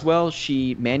 And Roswell,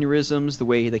 she mannerisms, the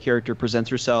way the character presents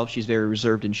herself, she's very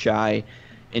reserved and shy,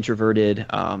 introverted.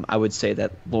 I would say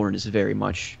that Lauren is very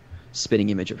much spitting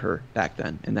image of her back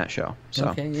then in that show. So,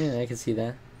 Okay, yeah, I can see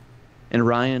that. and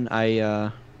Ryan,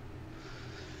 I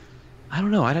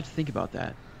don't know. I'd have to think about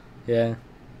that. Yeah.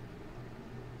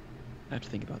 I have to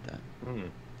think about that. Hmm.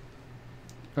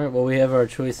 All right. Well, we have our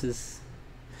choices.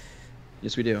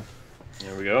 Yes, we do.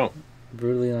 There we go.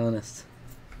 Brutally honest.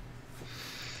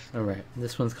 All right.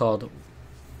 This one's called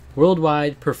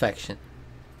Worldwide Perfection.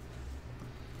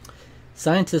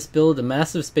 Scientists build a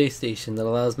massive space station that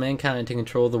allows mankind to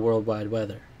control the worldwide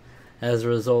weather. As a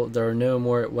result, there are no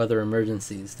more weather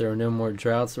emergencies. There are no more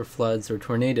droughts or floods or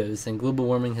tornadoes, and global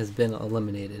warming has been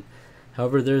eliminated.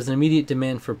 However, there is an immediate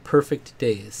demand for perfect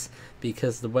days.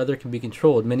 Because the weather can be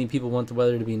controlled, many people want the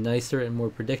weather to be nicer and more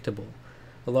predictable.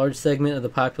 A large segment of the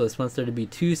populace wants there to be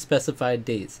two specified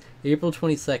dates, April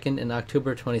 22nd and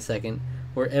October 22nd,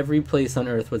 where every place on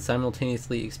Earth would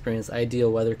simultaneously experience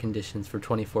ideal weather conditions for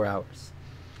 24 hours.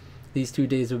 These 2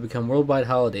 days would become worldwide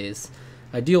holidays,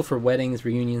 ideal for weddings,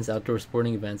 reunions, outdoor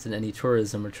sporting events, and any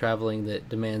tourism or traveling that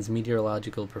demands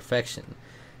meteorological perfection.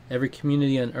 Every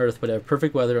community on Earth would have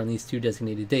perfect weather on these 2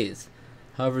 designated days.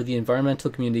 However, the environmental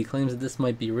community claims that this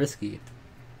might be risky.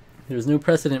 There is no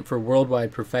precedent for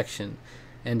worldwide perfection,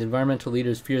 and environmental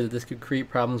leaders fear that this could create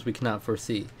problems we cannot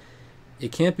foresee.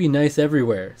 It can't be nice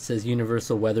everywhere, says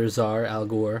Universal Weather Czar Al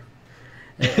Gore.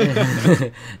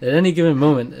 At any given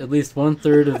moment, at least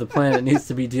 1/3 of the planet needs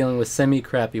to be dealing with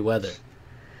semi-crappy weather.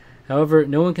 However,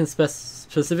 no one can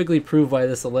specifically prove why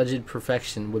this alleged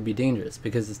perfection would be dangerous,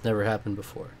 because it's never happened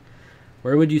before.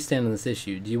 Where would you stand on this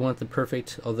issue? Do you want the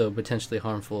perfect, although potentially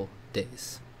harmful,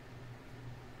 days?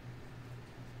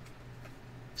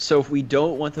 So if we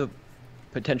don't want the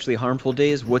potentially harmful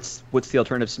days, what's the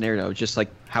alternative scenario? Just like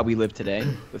how we live today,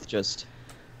 with just.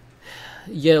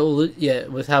 Yeah, well, yeah,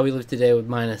 with how we live today, with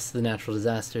minus the natural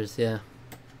disasters, yeah.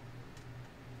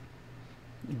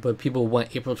 but people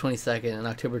want April 22nd and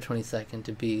October 22nd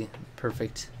to be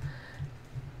perfect.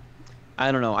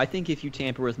 I don't know. I think if you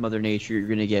tamper with Mother Nature, you're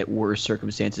going to get worse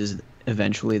circumstances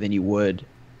eventually than you would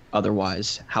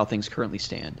otherwise, how things currently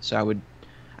stand. So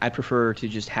I'd prefer to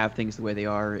just have things the way they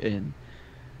are, and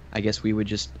I guess we would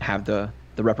just have the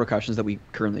repercussions that we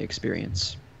currently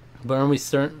experience. But aren't we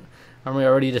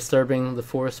already disturbing the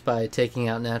forest by taking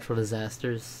out natural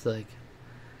disasters? Like,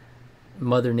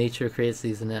 Mother Nature creates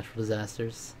these natural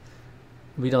disasters.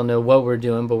 We don't know what we're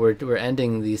doing, but we're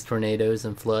ending these tornadoes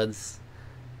and floods.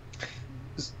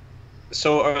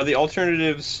 So are the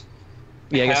alternatives?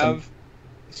 Yeah, I guess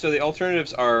so the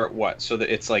alternatives are what? So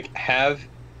that it's like have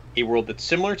a world that's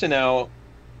similar to now,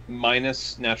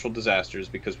 minus natural disasters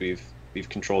because we've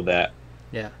controlled that.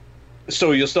 Yeah.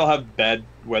 So you'll still have bad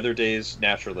weather days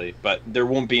naturally, but there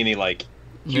won't be any like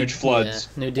huge floods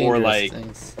or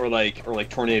like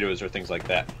tornadoes or things like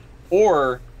that.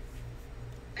 Or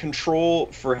control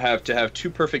to have 2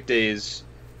 perfect days,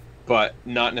 but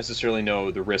not necessarily know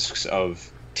the risks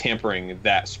of tampering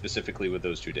that specifically with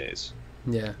those 2 days.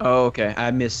 Yeah. Oh, okay.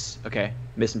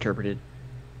 Misinterpreted.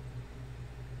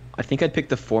 I think I'd pick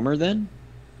the former then.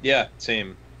 Yeah,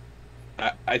 same.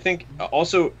 I think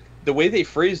also the way they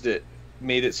phrased it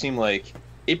made it seem like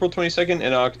April 22nd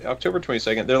and October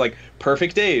 22nd, they're like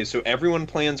perfect days. So everyone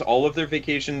plans all of their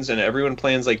vacations and everyone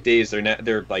plans like days.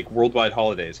 They're like worldwide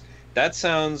holidays. That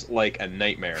sounds like a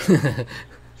nightmare.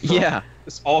 Yeah.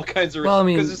 It's all kinds of, well, I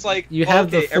mean, because it's like you have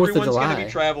the 4th of everyone's July. going to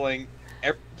be traveling.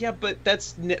 Yeah, but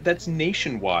that's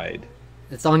nationwide.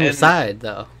 It's on your side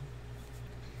though.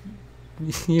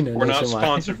 You know, we're not nationwide.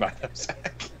 sponsored by them,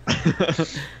 Zach.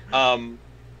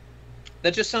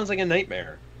 That just sounds like a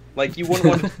nightmare. Like you wouldn't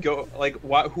want to go. Like,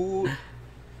 who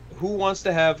wants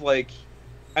to have like?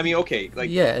 I mean, okay, like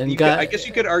yeah, and I guess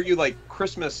you could argue like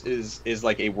Christmas is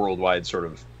like a worldwide sort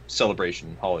of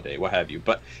celebration holiday, what have you.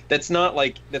 But that's not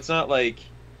like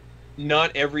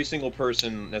not every single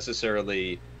person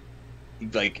necessarily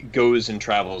like goes and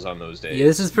travels on those days. Yeah,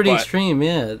 this is pretty But extreme.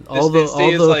 Yeah, this day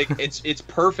is like it's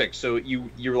perfect. So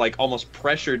you're like almost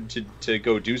pressured to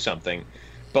go do something.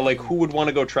 But like, who would want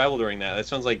to go travel during that? That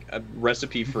sounds like a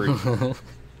recipe for I feel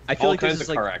all like kinds this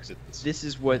of is car like accidents. this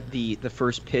is what the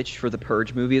first pitch for the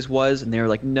Purge movies was, and they were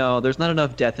like, no, there's not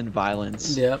enough death and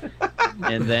violence. Yep.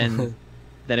 And then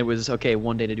it was okay,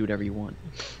 one day to do whatever you want.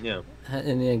 Yeah.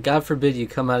 And God forbid you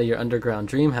come out of your underground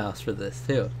dream house for this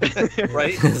too.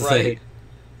 Right. It's Right.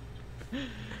 like,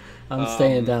 I'm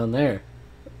staying down there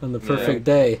on the perfect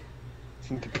Yeah. day.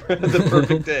 The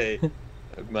perfect day.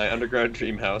 My underground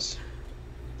dream house.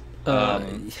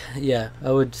 Yeah,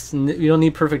 I would. We don't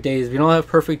need perfect days. We don't have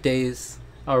perfect days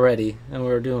already, and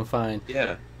we're doing fine.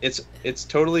 Yeah. It's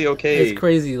totally okay. It's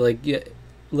crazy. Like, yeah,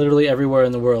 literally everywhere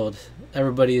in the world,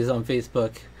 everybody is on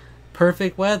Facebook.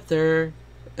 Perfect weather.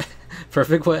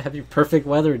 Happy perfect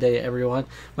weather day, everyone.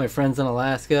 My friends in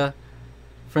Alaska,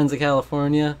 friends in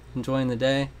California, enjoying the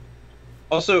day.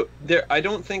 Also, I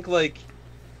don't think like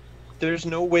there's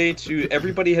no way to.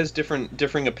 Everybody has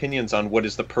differing opinions on what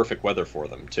is the perfect weather for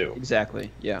them too.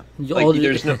 Exactly. Yeah.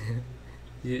 There's no.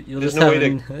 You'll there's just no have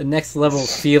way a next level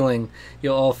feeling.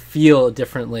 You'll all feel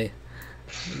differently.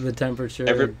 The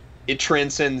temperature. It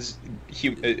transcends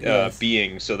Yes.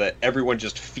 being, so that everyone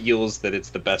just feels that it's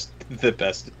the best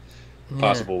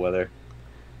possible weather.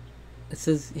 It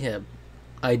says,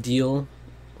 ideal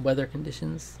weather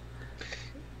conditions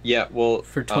Yeah, well,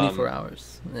 for 24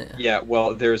 hours. Yeah,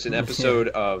 well, there's an episode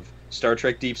of Star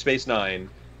Trek Deep Space Nine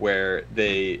where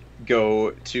they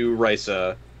go to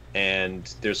Risa,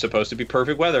 and there's supposed to be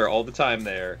perfect weather all the time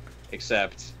there,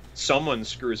 except someone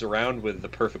screws around with the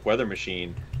perfect weather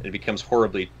machine, and it becomes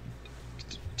horribly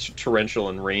torrential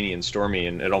and rainy and stormy,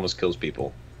 and it almost kills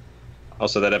people.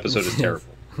 Also, that episode is terrible.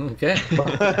 Okay.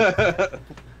 Good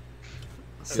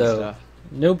So, stuff.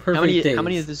 no perfect days. How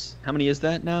many is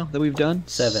that now that we've done?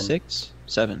 7. 6?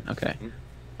 7. Okay.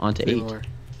 On to 3 8. more.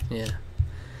 Yeah.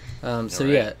 So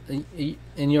Alright. yeah,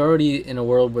 and you're already in a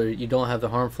world where you don't have the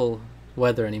harmful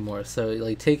weather anymore. So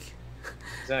like take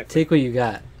Exactly. what you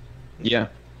got. Yeah.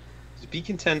 Just be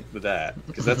content with that,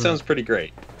 because that sounds pretty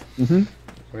great. Mm-hmm.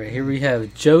 Right here we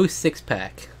have Joe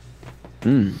Sixpack.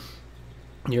 Mm.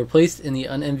 You're placed in the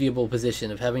unenviable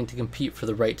position of having to compete for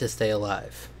the right to stay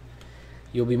alive.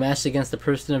 You'll be matched against a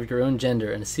person of your own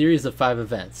gender in a series of 5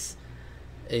 events.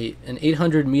 An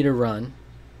 800-meter run,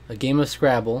 a game of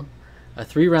Scrabble, a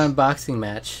 3-round boxing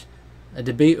match, a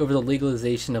debate over the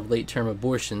legalization of late-term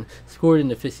abortion, scored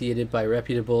and officiated by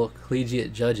reputable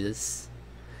collegiate judges,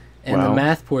 and the Wow.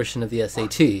 math portion of the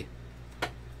SAT.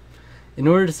 In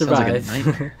order to Sounds like a survive,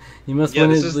 nightmare. you must Yeah,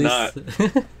 win this at is least...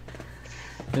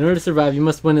 In order to survive, you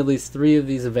must win at least 3 of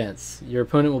these events. Your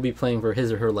opponent will be playing for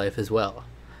his or her life as well.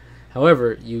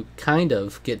 However, you kind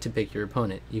of get to pick your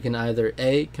opponent. You can either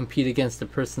A, compete against a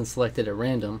person selected at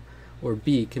random, or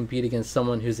B, compete against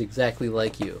someone who's exactly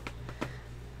like you.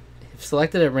 If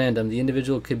selected at random, the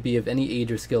individual could be of any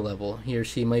age or skill level. He or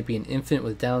she might be an infant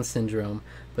with Down syndrome,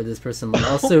 but this person might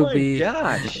also be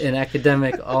an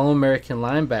academic All-American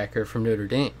linebacker from Notre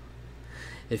Dame.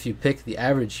 If you pick the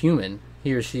average human,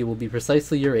 he or she will be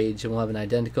precisely your age and will have an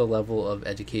identical level of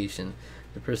education.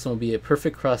 The person will be a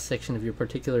perfect cross-section of your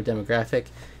particular demographic.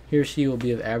 He or she will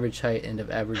be of average height and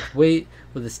of average weight,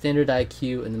 with a standard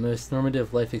IQ and the most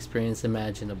normative life experience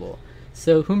imaginable.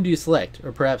 So, whom do you select?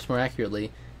 Or perhaps more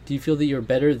accurately, do you feel that you're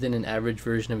better than an average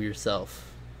version of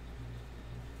yourself?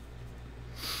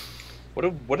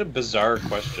 What a bizarre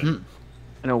question.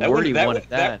 I know, where do you want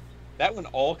that? That went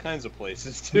all kinds of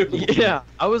places too. Yeah,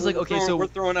 I was like, okay, so we're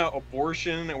throwing out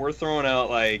abortion, and we're throwing out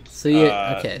like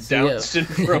Down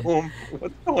syndrome.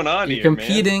 What's going on You're here,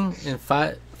 competing in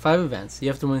five events. You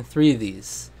have to win 3 of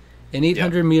these. An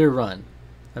 800-meter run,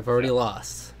 I've already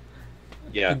lost.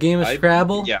 Yeah. A game of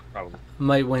Scrabble, yeah, probably.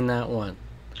 might win that one.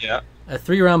 Yeah. A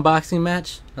 3-round boxing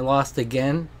match, I lost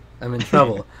again. I'm in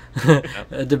trouble.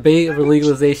 A debate over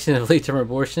legalization of late-term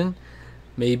abortion,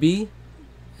 maybe.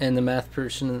 And the math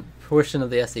portion of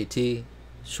the SAT,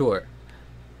 sure.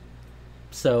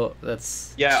 So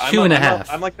that's 2.5.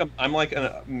 I'm like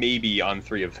a maybe on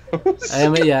 3 of those.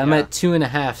 I'm at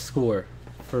 2.5 score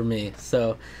for me.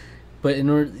 So, but in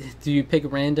order, do you pick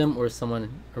random or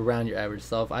someone around your average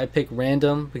self? I pick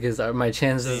random because my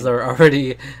chances are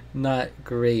already not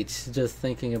great. Just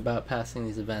thinking about passing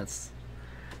these events.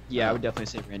 Yeah, I would definitely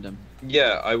say random.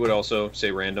 Yeah, I would also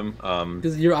say random.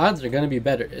 Because your odds are going to be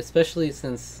better, especially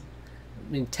since,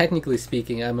 I mean, technically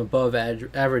speaking, I'm above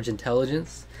average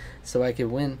intelligence, so I could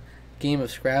win a game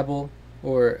of Scrabble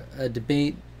or a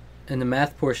debate, and the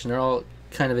math portion are all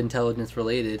kind of intelligence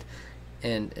related.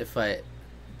 And the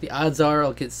odds are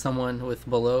I'll get someone with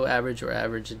below average or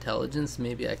average intelligence.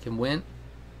 Maybe I can win.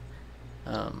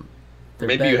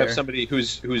 Maybe you have somebody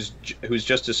who's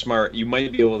just as smart. You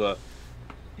might be able to.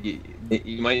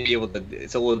 You might be able to.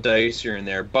 It's a little dicier in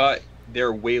there, but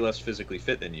they're way less physically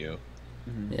fit than you.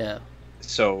 Mm-hmm. Yeah.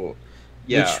 So,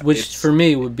 yeah. Which for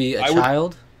me would be a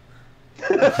child.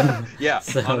 Yeah.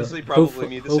 So honestly, probably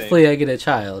me the same. Hopefully, I get a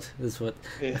child. Is what.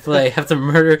 Yeah. Hopefully, I have to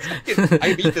murder.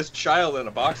 I beat this child in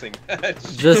a boxing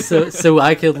match. Just so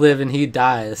I could live and he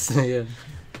dies. Yeah.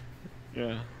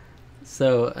 Yeah.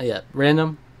 So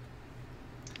random.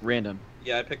 Random.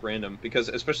 Yeah, I pick random because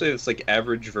especially if it's like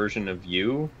average version of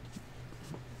you.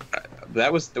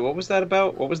 What was that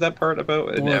about? What was that part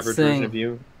about? An average version of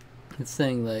you? It's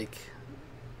saying like,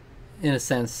 in a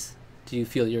sense, do you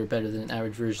feel you're better than an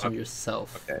average version of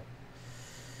yourself? Okay.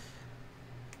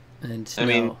 And I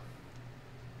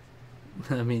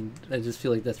mean, I just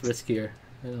feel like that's riskier.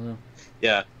 I don't know.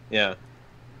 Yeah. Yeah.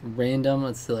 Random.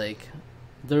 It's like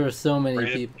there are so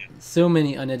many so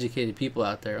many uneducated people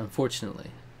out there,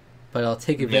 unfortunately. But I'll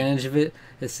take advantage of it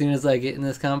as soon as I get in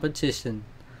this competition.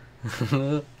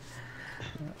 All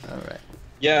right.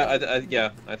 Yeah,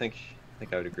 I think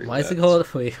I would agree. Why is it called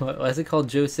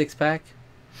Joe Sixpack?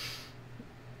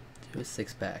 Joe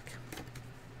Sixpack.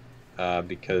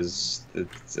 Because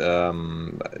it's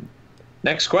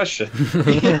next question. Joe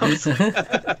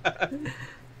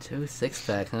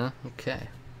Sixpack, huh? Okay.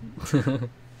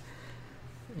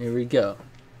 Here we go.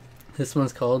 This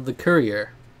one's called The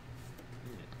Courier.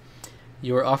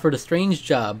 You are offered a strange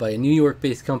job by a New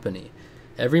York-based company.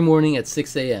 Every morning at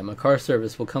 6 a.m., a car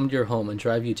service will come to your home and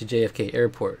drive you to JFK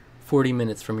Airport, 40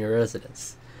 minutes from your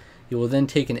residence. You will then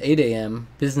take an 8 a.m.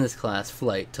 business class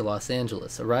flight to Los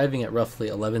Angeles, arriving at roughly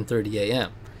 11:30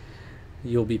 a.m.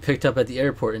 You will be picked up at the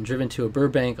airport and driven to a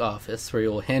Burbank office where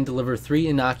you will hand-deliver 3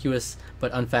 innocuous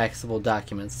but unfaxable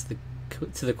documents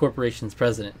to the corporation's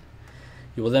president.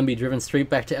 You will then be driven straight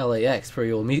back to LAX, where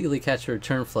you will immediately catch a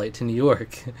return flight to New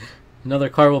York. Another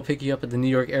car will pick you up at the New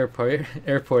York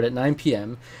airport at 9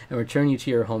 p.m. and return you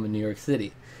to your home in New York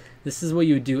City. This is what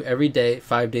you would do every day,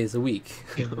 5 days a week.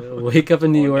 Wake up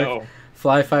in New York,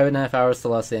 fly 5.5 hours to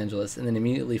Los Angeles, and then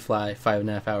immediately fly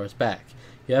 5.5 hours back.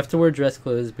 You have to wear dress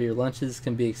clothes, but your lunches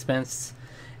can be expensed,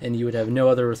 and you would have no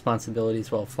other responsibilities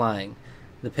while flying.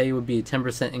 The pay would be a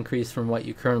 10% increase from what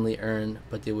you currently earn,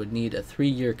 but they would need a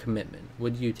 3-year commitment.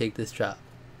 Would you take this job?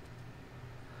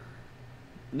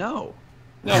 No.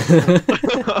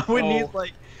 I would need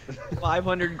like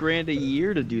 $500,000 a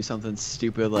year to do something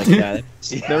stupid like that.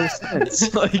 No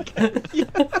sense. Like,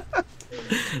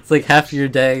 it's like half your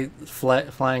day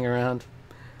flying around.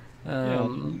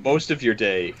 Most of your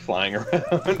day flying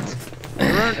around.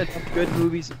 There aren't enough good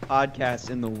movies and podcasts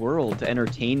in the world to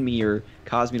entertain me or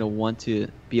cause me to want to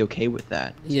be okay with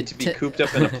that. Yeah, To be cooped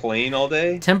up in a plane all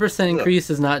day? 10% increase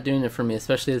is not doing it for me,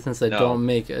 especially since I No. don't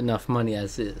make enough money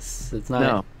as is. It's not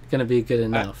No. gonna be good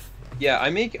enough. Yeah,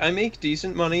 I make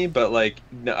decent money, but like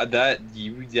that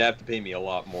you have to pay me a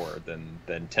lot more than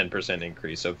 10%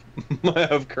 increase of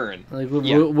of current. Like,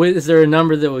 Yeah. is there a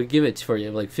number that would give it for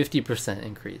you? Like 50%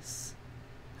 increase,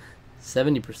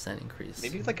 70% increase.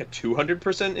 Maybe like a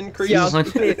 200% increase. Yeah, I was gonna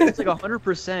say, if it's like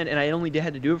 100%, and I only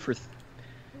had to do it for,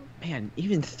 man,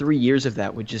 even 3 years of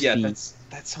that would just Yeah, be.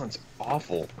 that sounds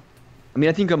awful. I mean,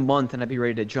 I think a month, and I'd be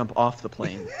ready to jump off the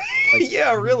plane. Like,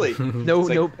 Yeah, really. no, It's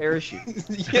like- no parachute.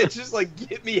 Yeah, just like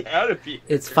get me out of here.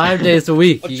 It's 5 days a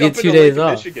week. I'll You get jump 2 into days Lake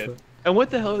off. Michigan. And what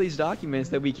the hell are these documents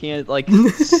that we can't like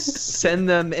send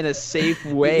them in a safe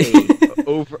way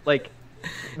over? Like,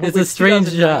 It's a strange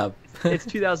 2009 job. It's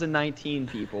 2019,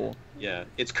 people. Yeah,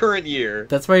 it's current year.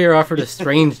 That's why you're offered a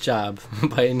strange job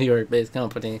by a New York-based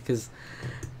company, because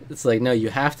it's like, no, you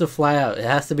have to fly out. It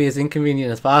has to be as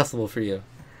inconvenient as possible for you.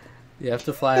 You have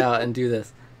to fly out and do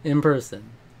this in person.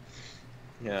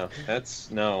 Yeah, that's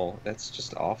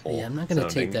just awful. Yeah, I'm not gonna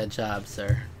sounding. take that job,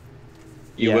 sir.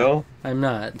 You Yeah. will? I'm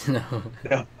not. No.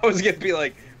 No. I was gonna be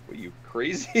like, "Are you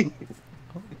crazy?"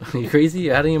 Are you crazy?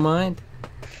 You out of your mind?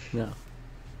 No.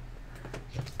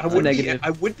 Negative.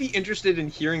 I would be interested in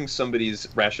hearing somebody's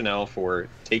rationale for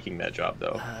taking that job,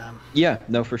 though. Yeah,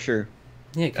 no, for sure.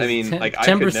 Yeah, I mean, because like, I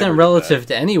could 10% never do relative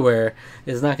to anywhere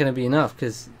is not going to be enough,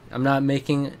 because I'm not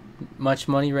making much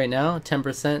money right now.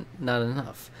 10% not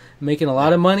enough. I'm making a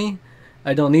lot of money.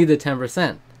 I don't need the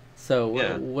 10%. So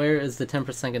Yeah. where is the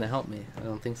 10% going to help me? I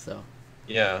don't think so.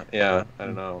 Yeah, I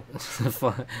don't know.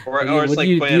 Fun. Or, Yeah, or it's what like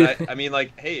do you playing. do? I mean,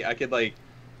 like, hey, I could like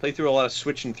play through a lot of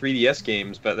Switch and 3DS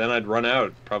games, but then I'd run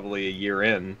out probably a year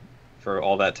in for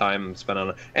all that time spent on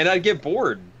it, and I'd get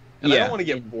bored. And I Yeah. don't want to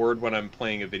get bored when I'm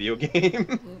playing a video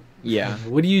game. Yeah.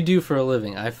 What do you do for a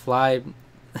living? I fly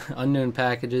unknown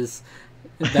packages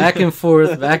back and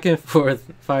forth,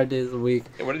 5 days a week.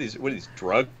 What are these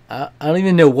drugs? I don't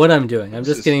even know what I'm doing. I'm What's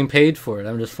just this getting paid for it.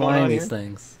 I'm just going flying on these here?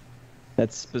 things.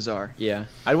 That's bizarre. Yeah.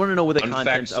 I want to know what the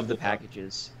contents of the Unfactual.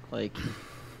 packages. Like,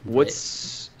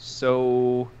 what's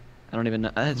so. I don't even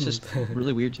know. That's just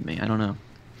really weird to me. I don't know.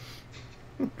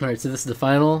 All right, so this is the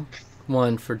final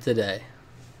one for today.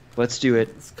 Let's do it.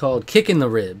 It's called Kicking the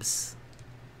Ribs.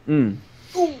 Mm.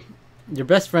 Your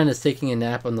best friend is taking a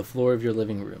nap on the floor of your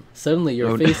living room. Suddenly you're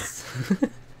Oh, no.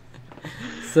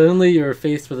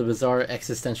 faced with a bizarre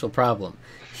existential problem.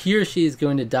 He or she is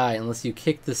going to die unless you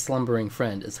kick this slumbering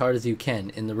friend as hard as you can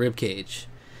in the rib cage.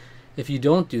 If you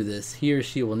don't do this, he or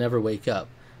she will never wake up.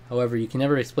 However, you can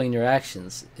never explain your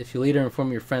actions. If you later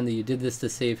inform your friend that you did this to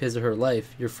save his or her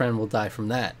life, your friend will die from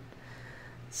that.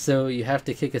 So you have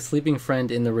to kick a sleeping friend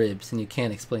in the ribs, and you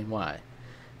can't explain why.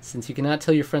 Since you cannot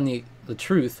tell your friend the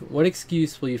truth, what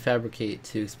excuse will you fabricate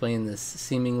to explain this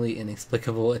seemingly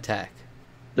inexplicable attack?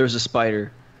 There's a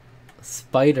spider.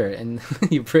 Spider, and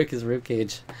you break his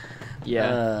ribcage.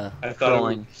 Yeah. I thought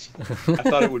Crawling. I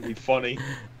thought it would be funny.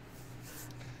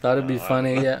 Thought it'd be No, I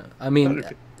funny. don't know. Yeah, I mean,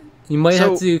 you might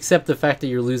have to accept the fact that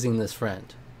you're losing this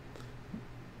friend.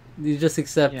 You just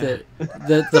accept Yeah.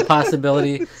 that the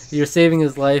possibility you're saving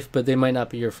his life, but they might not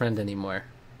be your friend anymore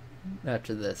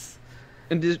after this.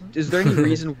 And is there any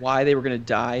reason why they were gonna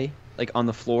die, like on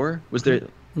the floor? Was there?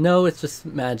 No, it's just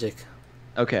magic.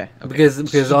 Okay. Because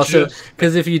Just-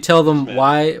 if you tell them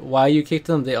magic. why you kicked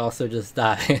them, they also just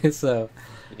die. So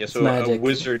Yeah, It's so a magic.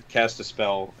 wizard cast a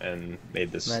spell and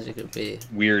made this magic would be.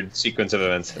 weird sequence of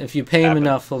events. If you pay him happen.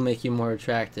 enough, he'll make you more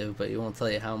attractive, but he won't tell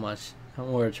you how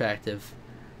more attractive.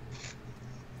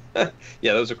 Yeah,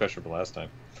 that was a question for last time.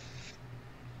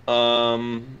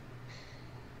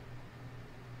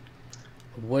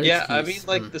 What Yeah, I excuse?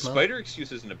 mean, like the Well, spider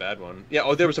excuse isn't a bad one. Yeah.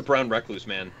 Oh, there was a brown recluse,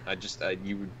 man.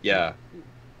 Yeah.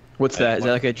 What's that? Is what-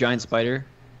 that like a giant spider?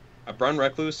 A brown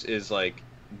recluse is like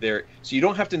they're so you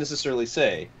don't have to necessarily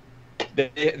say they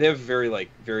have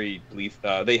very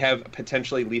lethal. They have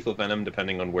potentially lethal venom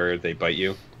depending on where they bite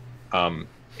you.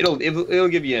 It'll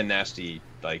give you a nasty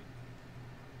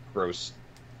gross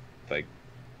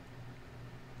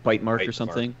Bite mark Bite or mark.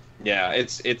 something? Yeah,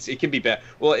 it can be bad.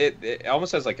 Well, it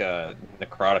almost has like a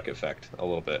necrotic effect a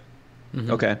little bit.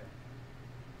 mhm. Okay.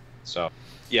 So,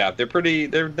 yeah,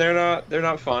 they're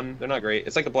not fun. They're not great.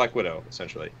 It's like a Black Widow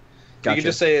essentially. You Gotcha. can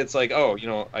just say it's like, oh,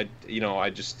 I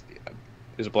just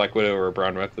there's a Black Widow or a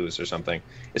brown recluse or something.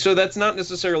 So that's not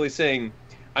necessarily saying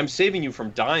I'm saving you from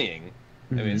dying.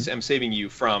 I mean, I'm saving you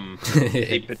from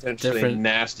a potentially Different-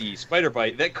 nasty spider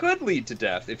bite that could lead to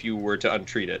death if you were to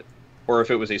untreat it, or if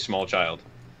it was a small child,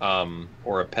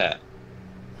 or a pet.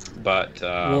 But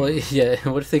Well, yeah.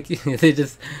 What if they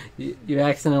just you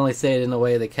accidentally say it in a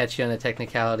way that catch you on a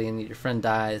technicality and your friend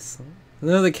dies?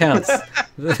 No, that counts.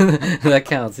 That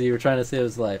counts. You were trying to save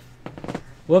his life.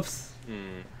 Whoops.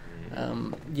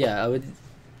 Yeah,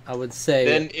 I would say.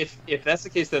 then if that's the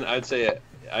case, then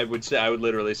I would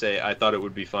literally say I thought it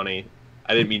would be funny.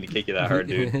 I didn't mean to kick you that hard,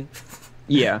 dude.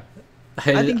 Yeah.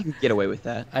 I think you can get away with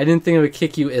that. I didn't think it would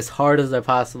kick you as hard as I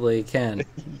possibly can,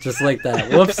 just like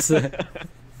that. Whoops.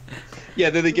 Yeah,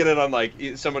 then they get it on like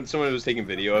someone was taking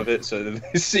video of it, so then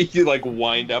they see you like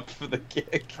wind up for the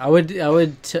kick. I would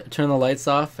turn the lights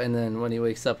off, and then when he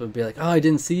wakes up, and be like, "Oh, I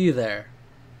didn't see you there."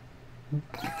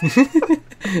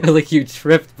 Like you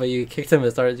tripped, but you kicked him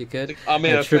as hard as you could. Like, oh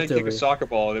man, I was trying to kick over a soccer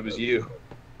ball, and it was you.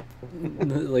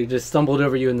 Like just stumbled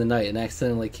over you in the night and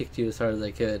accidentally kicked you as hard as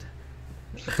I could.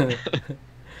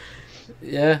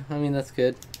 Yeah, I mean that's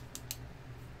good.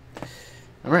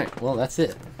 All right, well that's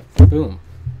it. Boom.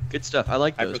 Good stuff. I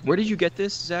like those. Where did you get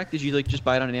this, Zach? Did you like just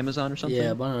buy it on Amazon or something?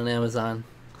 Yeah, I bought it on Amazon.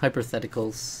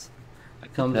 Hypotheticals.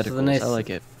 It comes with a Hypotheticals, nice, I like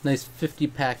it. nice 50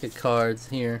 pack of cards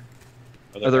here.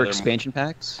 Are there expansion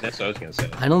packs? That's what I was gonna say.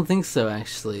 I don't think so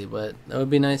actually, but that would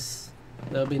be nice.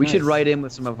 That would be. We nice. should write in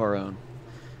with some of our own.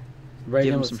 Write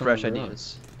Give in them with some of fresh our own.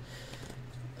 ideas.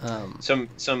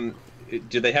 Some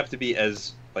do they have to be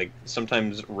as like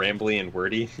sometimes rambly and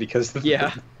wordy because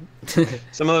Yeah.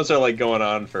 some of those are like going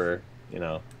on for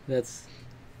That's.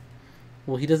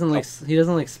 Well, he doesn't like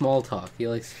small talk. He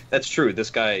likes. That's true. This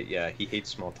guy, yeah, he hates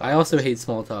small talk. I also hate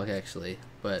small talk actually,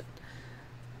 but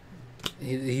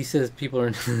he says people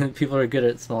are people are good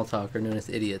at small talk are known as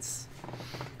idiots.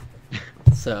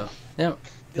 So yeah,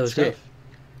 that was great.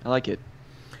 I like it.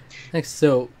 Thanks.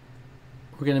 So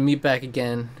we're gonna meet back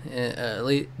again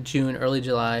late June, early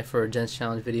July for a Gents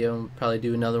Challenge video. We'll probably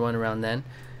do another one around then.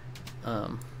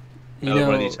 Another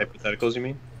one of these hypotheticals, you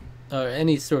mean? Or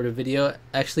any sort of video.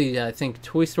 Actually, I think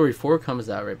Toy Story 4 comes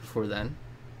out right before then.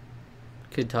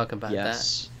 Could talk about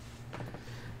Yes.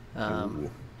 that.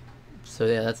 So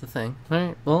yeah, that's the thing. All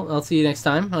right. Well, I'll see you next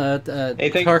time. Hey,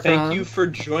 thank you for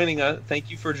joining us.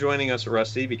 Thank you for joining us,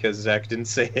 Rusty, because Zach didn't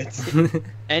say it.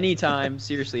 Anytime.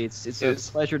 Seriously, it's a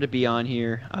pleasure to be on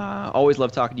here. Always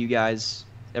love talking to you guys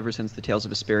ever since the Tales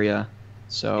of Vesperia.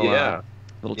 So yeah,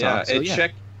 little yeah. talk. So, And yeah.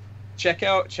 check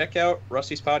out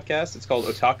Rusty's podcast. It's called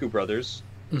Otaku Brothers.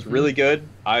 It's really good.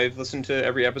 I've listened to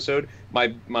every episode.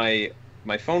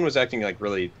 My phone was acting like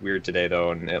really weird today though,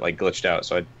 and it like glitched out,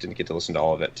 so I didn't get to listen to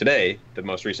all of it today. The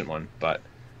most recent one, but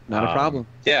Not a problem.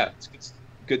 Yeah, it's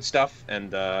good stuff,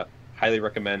 and highly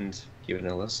recommend giving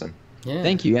it a listen. Yeah.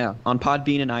 Thank you. Yeah, on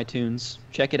Podbean and iTunes.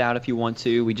 Check it out if you want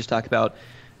to. We just talk about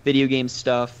video game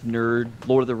stuff, nerd,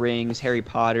 Lord of the Rings, Harry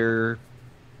Potter,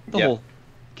 the whole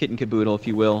kit and caboodle, if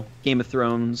you will. Game of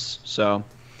Thrones. So,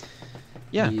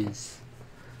 yeah. Yes.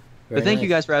 But thank you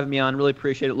guys for having me on. Really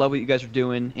appreciate it. Love what you guys are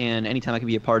doing, and anytime I can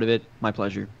be a part of it, my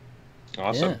pleasure.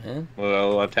 Awesome. Yeah, man.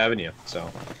 Well, I loved having you. So,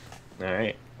 all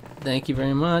right. Thank you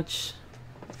very much.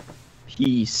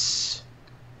 Peace.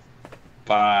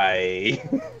 Bye.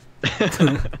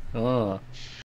 Oh.